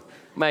 No,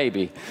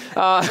 maybe.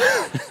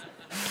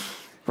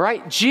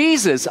 Right?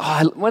 Jesus,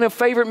 one of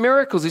my favorite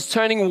miracles is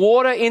turning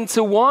water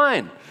into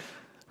wine.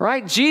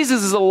 Right?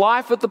 Jesus is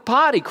alive at the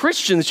party.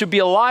 Christians should be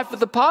alive at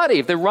the party.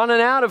 If they're running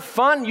out of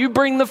fun, you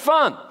bring the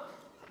fun.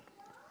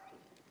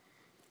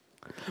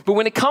 But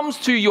when it comes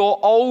to your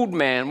old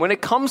man, when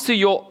it comes to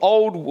your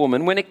old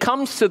woman, when it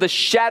comes to the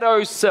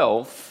shadow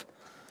self,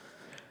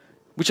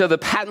 which are the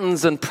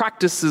patterns and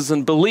practices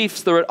and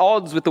beliefs that are at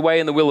odds with the way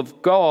and the will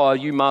of God,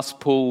 you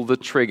must pull the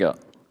trigger.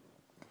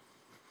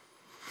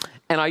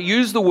 And I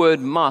use the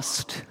word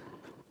must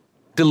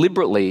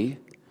deliberately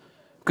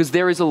because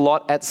there is a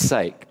lot at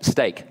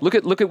stake. Look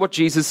at what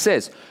Jesus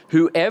says.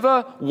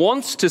 Whoever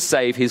wants to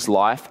save his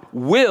life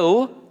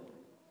will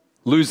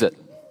lose it.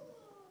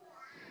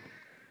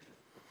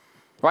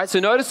 Right? So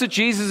notice that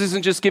Jesus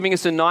isn't just giving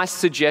us a nice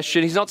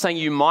suggestion. He's not saying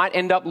you might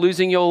end up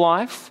losing your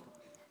life.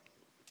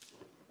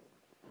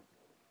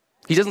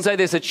 He doesn't say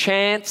there's a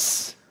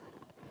chance.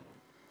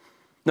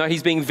 No,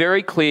 he's being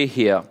very clear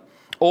here.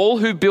 All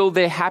who build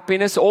their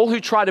happiness, all who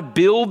try to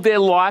build their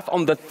life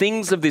on the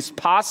things of this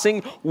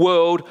passing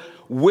world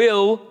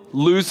will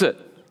lose it.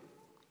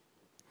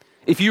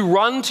 If you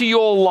run to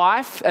your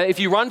life, if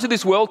you run to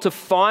this world to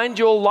find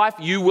your life,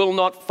 you will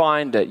not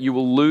find it. You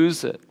will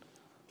lose it.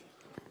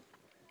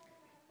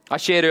 I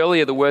shared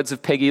earlier the words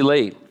of Peggy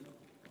Lee.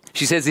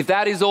 She says, if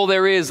that is all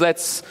there is,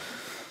 let's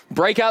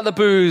break out the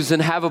booze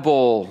and have a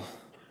ball.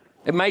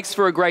 It makes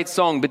for a great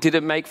song, but did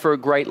it make for a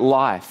great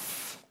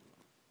life?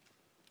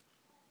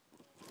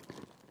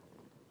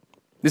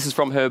 This is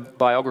from her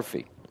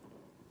biography.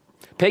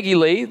 Peggy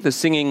Lee, the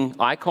singing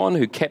icon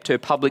who kept her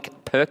public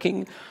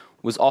perking,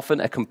 was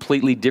often a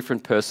completely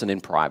different person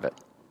in private.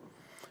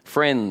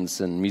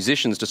 Friends and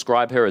musicians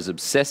describe her as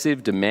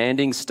obsessive,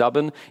 demanding,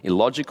 stubborn,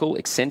 illogical,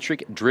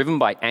 eccentric, driven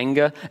by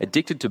anger,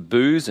 addicted to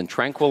booze and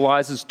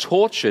tranquilizers,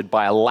 tortured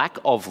by a lack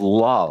of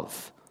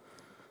love,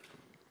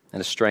 and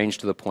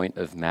estranged to the point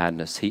of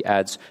madness. He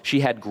adds,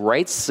 she had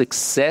great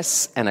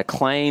success and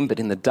acclaim,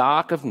 but in the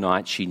dark of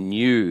night she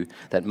knew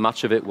that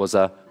much of it was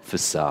a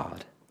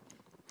facade.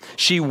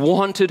 She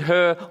wanted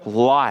her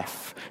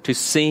life to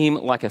seem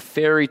like a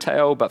fairy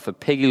tale, but for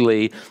Peggy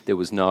Lee, there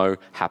was no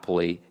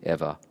happily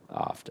ever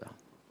after.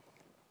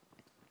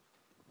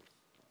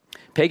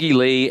 Peggy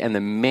Lee and the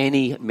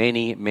many,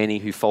 many, many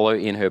who follow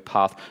in her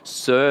path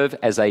serve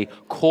as a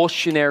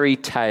cautionary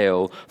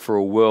tale for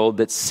a world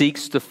that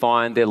seeks to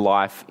find their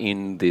life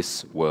in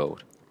this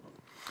world.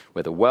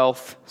 Whether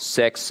wealth,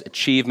 sex,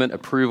 achievement,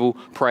 approval,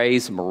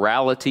 praise,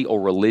 morality, or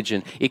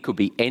religion, it could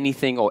be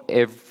anything or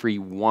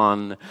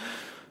everyone.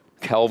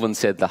 Calvin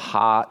said the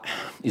heart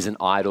is an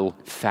idol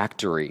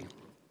factory.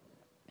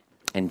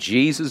 And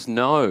Jesus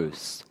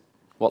knows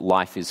what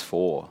life is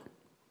for.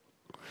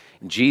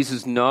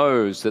 Jesus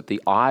knows that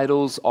the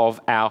idols of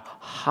our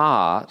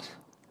heart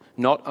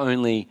not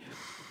only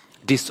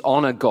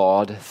dishonor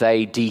God,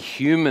 they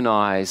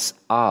dehumanize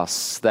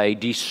us, they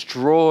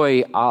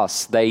destroy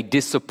us, they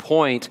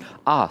disappoint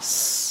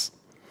us.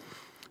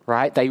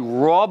 right? They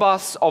rob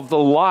us of the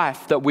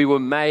life that we were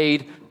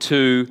made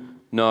to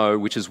know,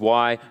 which is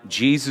why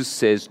Jesus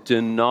says,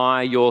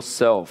 deny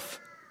yourself.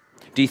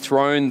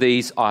 Dethrone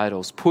these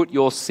idols. Put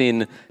your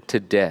sin to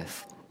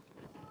death.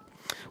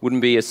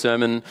 Wouldn't be a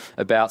sermon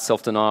about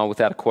self-denial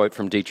without a quote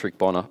from Dietrich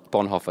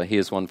Bonhoeffer.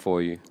 Here's one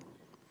for you.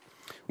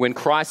 When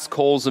Christ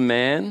calls a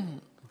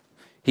man,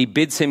 he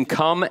bids him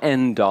come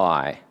and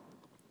die.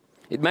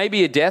 It may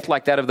be a death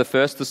like that of the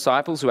first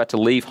disciples who had to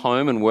leave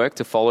home and work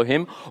to follow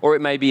him, or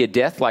it may be a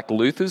death like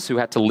Luther's who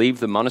had to leave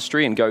the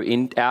monastery and go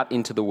out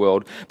into the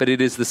world, but it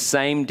is the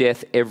same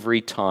death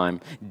every time.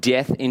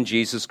 Death in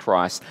Jesus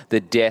Christ, the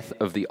death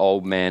of the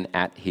old man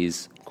at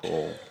his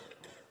call.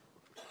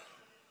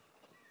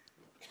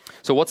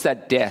 So what's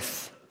that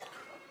death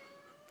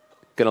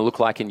going to look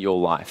like in your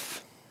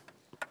life?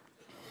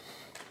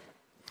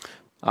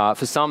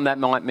 For some, that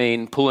might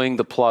mean pulling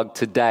the plug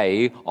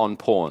today on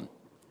porn.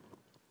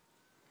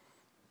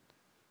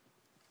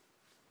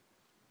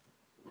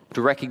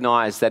 To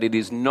recognize that it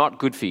is not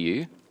good for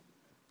you,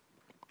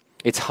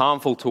 it's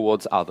harmful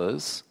towards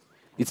others,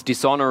 it's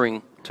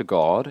dishonoring to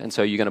God, and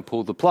so you're going to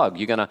pull the plug.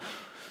 You're going to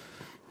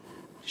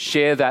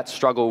share that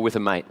struggle with a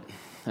mate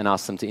and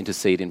ask them to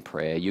intercede in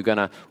prayer. You're going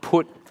to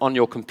put on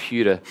your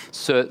computer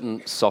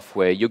certain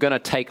software. You're going to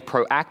take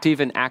proactive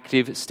and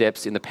active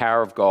steps in the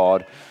power of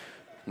God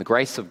and the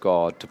grace of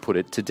God to put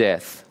it to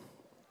death.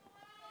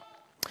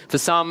 For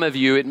some of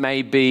you, it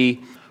may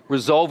be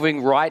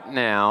resolving right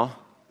now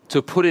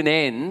to put an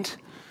end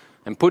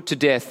and put to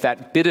death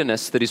that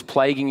bitterness that is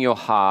plaguing your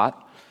heart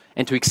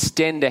and to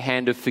extend a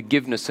hand of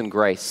forgiveness and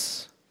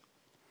grace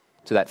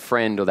to that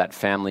friend or that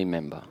family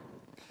member.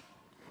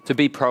 To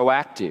be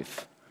proactive,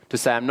 to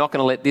say, I'm not going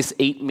to let this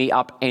eat me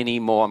up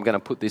anymore. I'm going to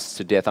put this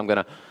to death. I'm going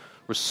to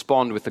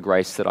respond with the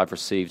grace that I've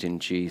received in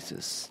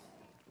Jesus.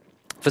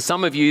 For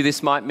some of you,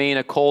 this might mean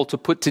a call to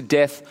put to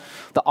death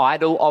the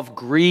idol of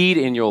greed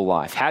in your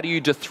life. How do you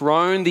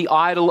dethrone the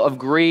idol of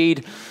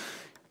greed?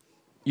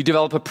 You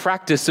develop a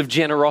practice of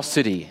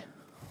generosity.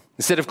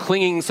 Instead of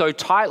clinging so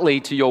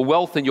tightly to your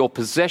wealth and your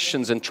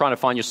possessions and trying to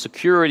find your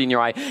security and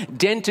your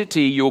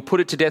identity, you'll put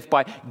it to death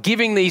by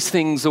giving these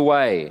things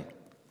away.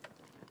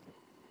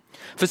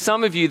 For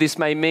some of you, this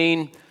may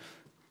mean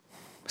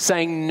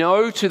saying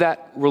no to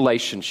that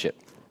relationship.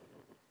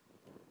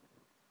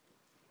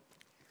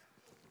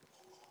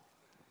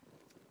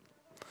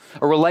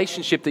 A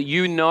relationship that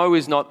you know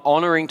is not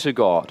honoring to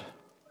God.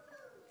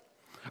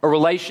 A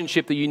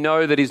relationship that you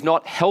know that is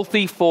not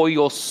healthy for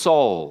your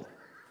soul.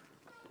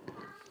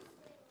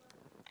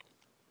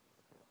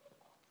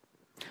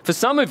 For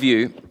some of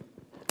you,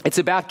 it's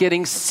about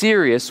getting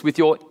serious with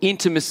your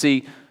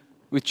intimacy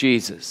with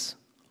Jesus.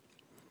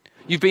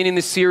 You've been in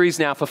this series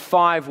now for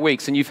 5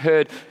 weeks and you've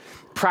heard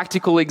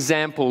practical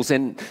examples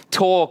and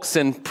talks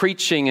and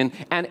preaching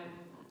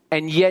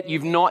and yet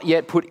you've not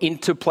yet put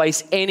into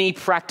place any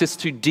practice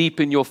to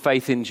deepen your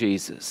faith in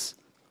Jesus.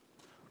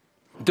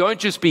 Don't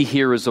just be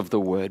hearers of the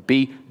word,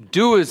 be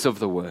doers of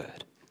the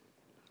word.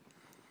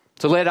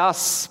 So let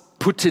us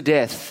put to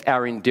death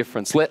our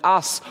indifference. Let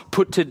us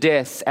put to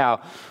death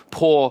our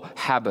poor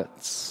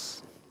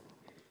habits.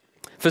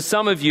 For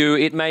some of you,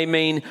 it may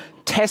mean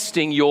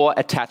testing your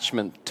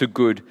attachment to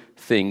good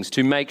things,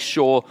 to make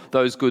sure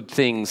those good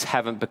things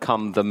haven't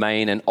become the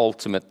main and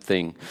ultimate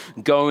thing.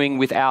 Going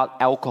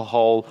without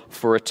alcohol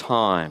for a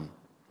time.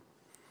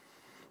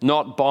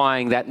 Not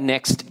buying that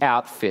next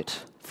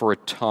outfit for a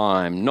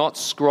time, not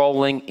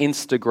scrolling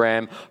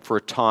Instagram for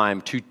a time,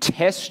 to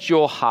test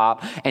your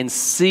heart and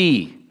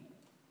see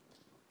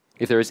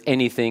if there is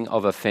anything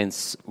of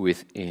offense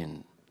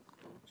within.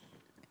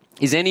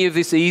 Is any of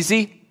this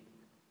easy?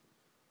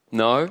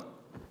 No.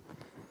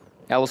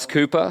 Alice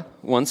Cooper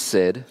once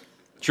said,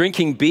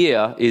 drinking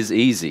beer is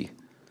easy.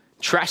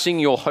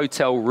 Trashing your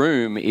hotel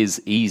room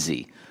is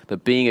easy.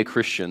 But being a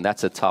Christian,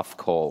 that's a tough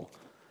call.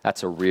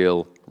 That's a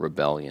real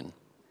rebellion.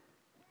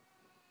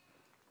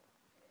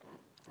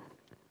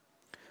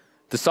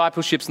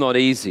 Discipleship's not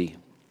easy.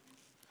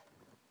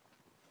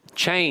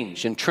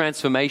 Change and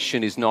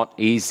transformation is not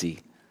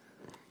easy.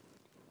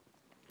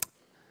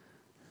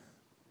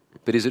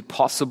 But is it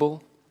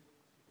possible?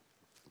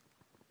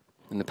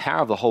 In the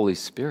power of the Holy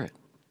Spirit.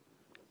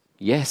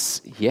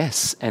 Yes,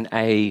 yes, and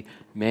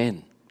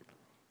amen.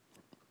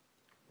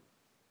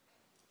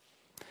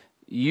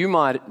 You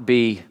might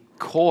be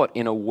caught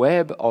in a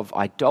web of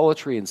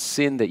idolatry and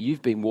sin that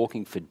you've been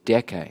walking for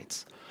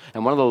decades.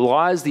 And one of the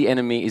lies the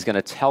enemy is going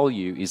to tell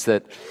you is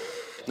that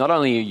not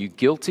only are you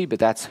guilty, but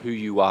that's who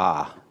you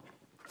are.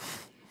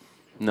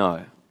 No.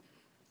 In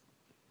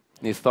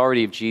the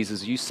authority of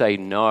Jesus, you say,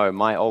 no,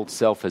 my old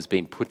self has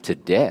been put to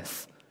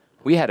death.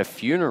 We had a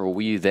funeral.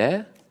 Were you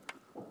there?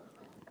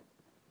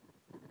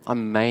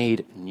 I'm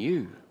made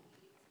new.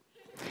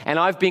 And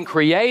I've been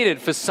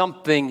created for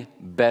something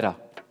better.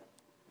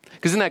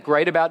 Because isn't that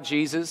great about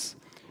Jesus?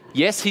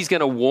 Yes, he's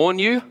going to warn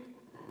you,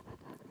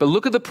 but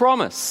look at the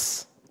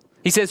promise.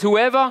 He says,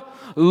 whoever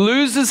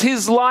loses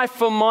his life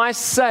for my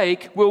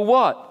sake will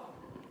what?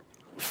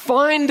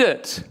 Find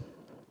it.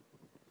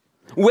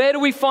 Where do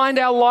we find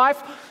our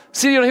life?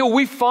 City on a Hill,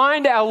 we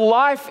find our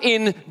life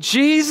in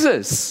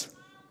Jesus.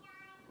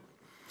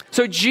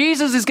 So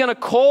Jesus is going to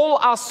call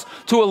us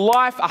to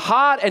a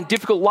hard and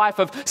difficult life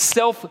of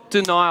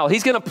self-denial.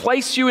 He's going to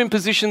place you in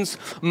positions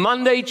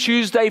Monday,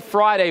 Tuesday,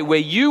 Friday, where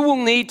you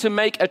will need to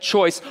make a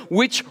choice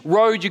which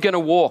road you're going to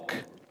walk.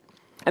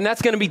 And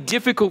that's going to be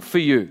difficult for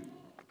you.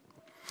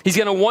 He's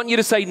going to want you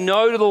to say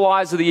no to the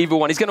lies of the evil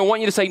one. He's going to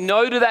want you to say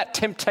no to that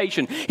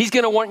temptation. He's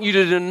going to want you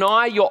to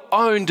deny your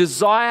own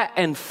desire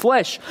and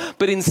flesh.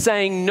 But in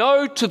saying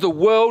no to the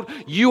world,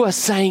 you are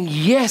saying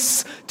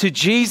yes to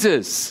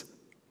Jesus.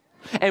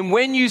 And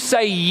when you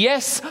say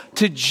yes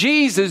to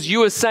Jesus,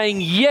 you are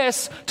saying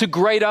yes to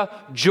greater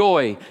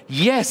joy,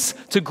 yes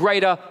to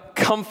greater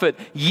comfort,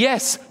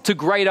 yes to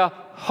greater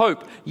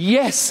hope,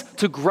 yes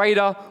to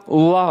greater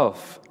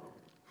love.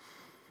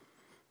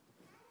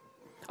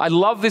 I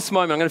love this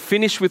moment. I'm going to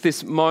finish with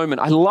this moment.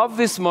 I love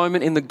this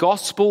moment in the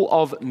Gospel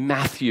of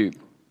Matthew.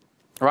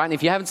 All right, and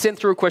if you haven't sent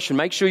through a question,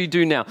 make sure you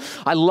do now.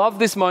 I love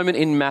this moment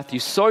in Matthew.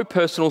 So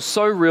personal,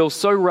 so real,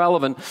 so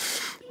relevant.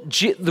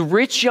 The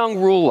rich young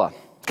ruler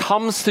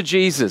comes to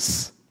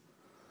Jesus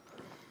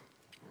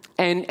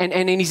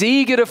and he's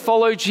eager to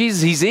follow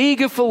Jesus. He's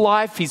eager for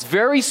life. He's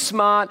very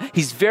smart.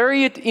 He's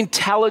very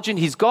intelligent.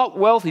 He's got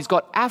wealth. He's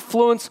got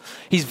affluence.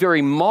 He's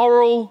very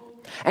moral.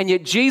 And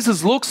yet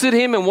Jesus looks at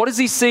him, and what does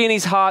he see in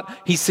his heart?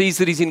 He sees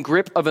that he's in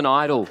grip of an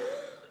idol.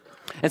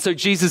 And so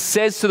Jesus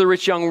says to the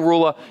rich young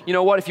ruler, you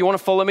know what, if you want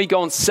to follow me,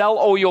 go and sell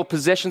all your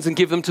possessions and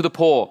give them to the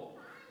poor.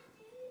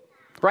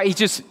 Right? He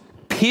just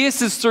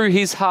pierces through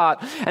his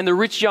heart, and the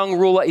rich young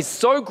ruler is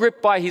so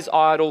gripped by his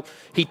idol,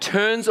 he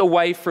turns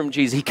away from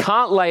Jesus. He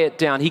can't lay it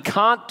down. He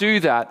can't do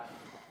that.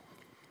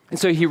 And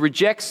so he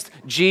rejects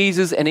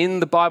Jesus, and in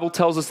the Bible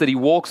tells us that he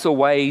walks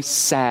away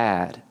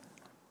sad.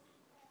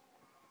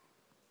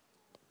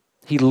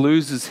 He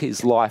loses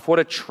his life. What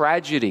a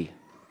tragedy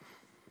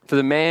for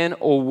the man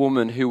or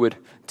woman who would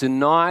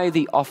deny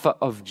the offer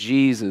of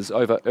Jesus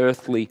over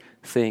earthly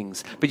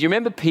things. But you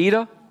remember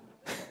Peter?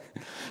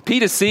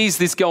 Peter sees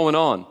this going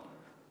on.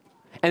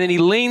 And then he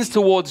leans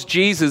towards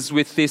Jesus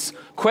with this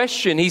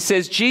question. He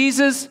says,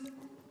 Jesus,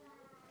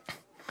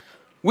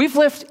 we've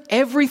left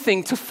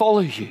everything to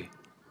follow you.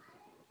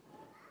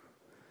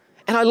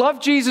 And I love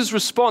Jesus'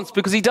 response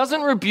because he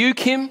doesn't rebuke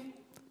him.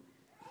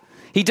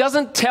 He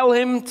doesn't tell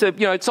him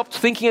to, stop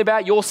thinking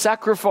about your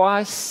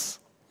sacrifice.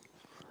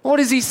 What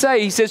does he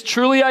say? He says,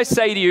 truly I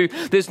say to you,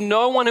 there's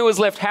no one who has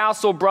left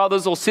house or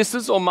brothers or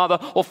sisters or mother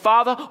or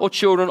father or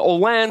children or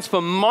lands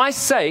for my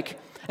sake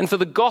and for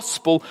the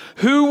gospel,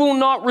 who will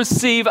not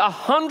receive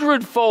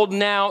 100-fold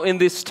now in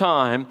this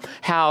time,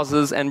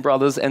 houses and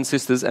brothers and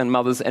sisters and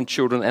mothers and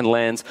children and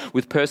lands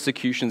with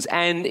persecutions,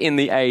 and in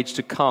the age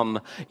to come,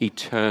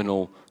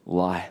 eternal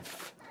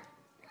life.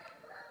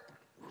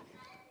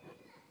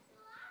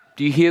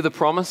 Do you hear the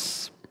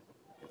promise?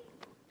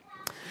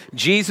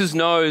 Jesus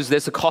knows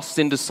there's a cost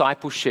in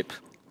discipleship.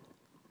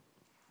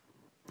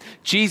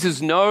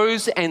 Jesus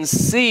knows and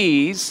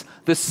sees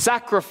the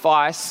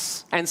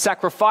sacrifice and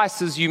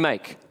sacrifices you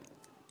make.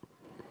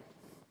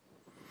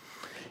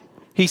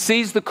 He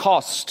sees the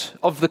cost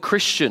of the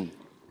Christian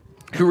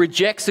who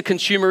rejects a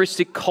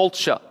consumeristic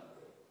culture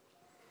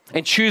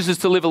and chooses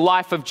to live a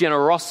life of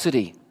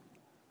generosity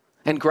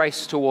and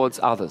grace towards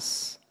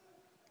others.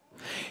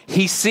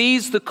 He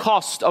sees the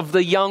cost of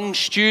the young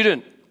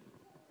student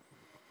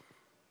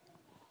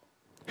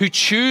who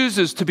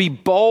chooses to be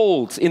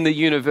bold in the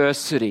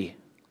university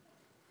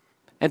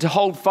and to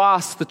hold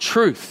fast the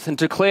truth and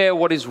declare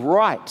what is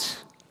right.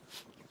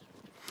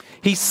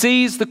 He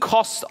sees the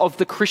cost of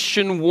the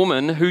Christian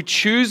woman who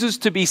chooses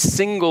to be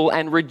single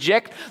and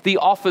reject the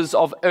offers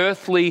of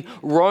earthly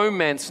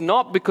romance,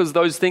 not because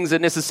those things are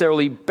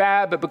necessarily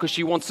bad, but because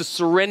she wants to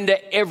surrender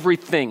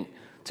everything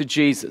to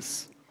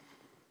Jesus.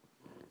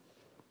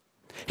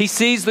 He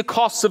sees the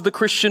costs of the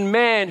Christian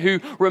man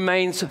who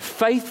remains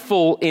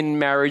faithful in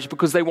marriage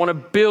because they want to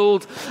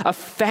build a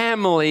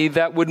family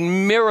that would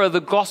mirror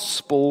the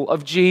gospel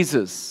of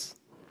Jesus.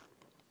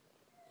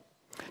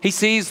 He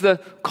sees the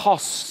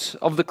cost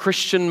of the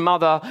Christian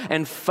mother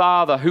and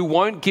father who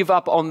won't give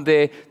up on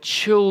their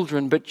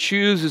children but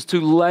chooses to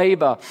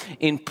labor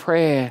in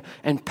prayer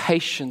and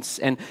patience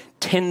and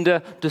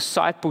tender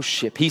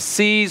discipleship. He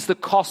sees the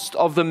cost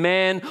of the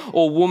man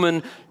or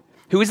woman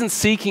who isn't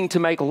seeking to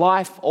make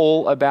life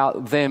all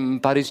about them,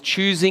 but is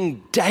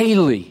choosing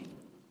daily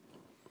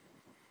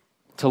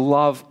to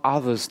love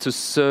others, to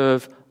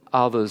serve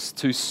others,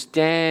 to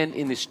stand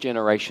in this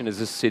generation as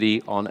a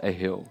city on a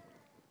hill.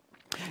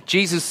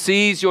 Jesus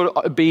sees your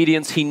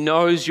obedience, he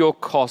knows your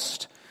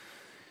cost,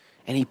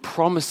 and he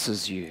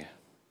promises you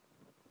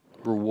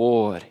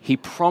reward. He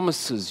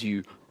promises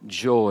you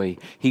joy.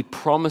 He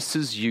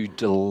promises you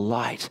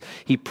delight.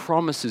 He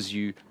promises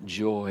you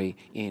joy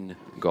in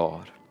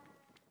God.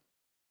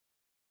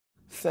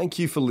 Thank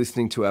you for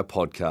listening to our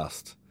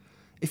podcast.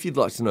 If you'd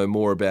like to know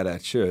more about our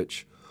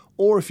church,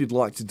 or if you'd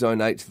like to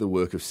donate to the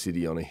work of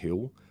City on a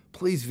Hill,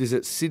 please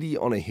visit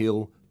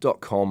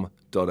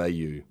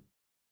cityonahill.com.au.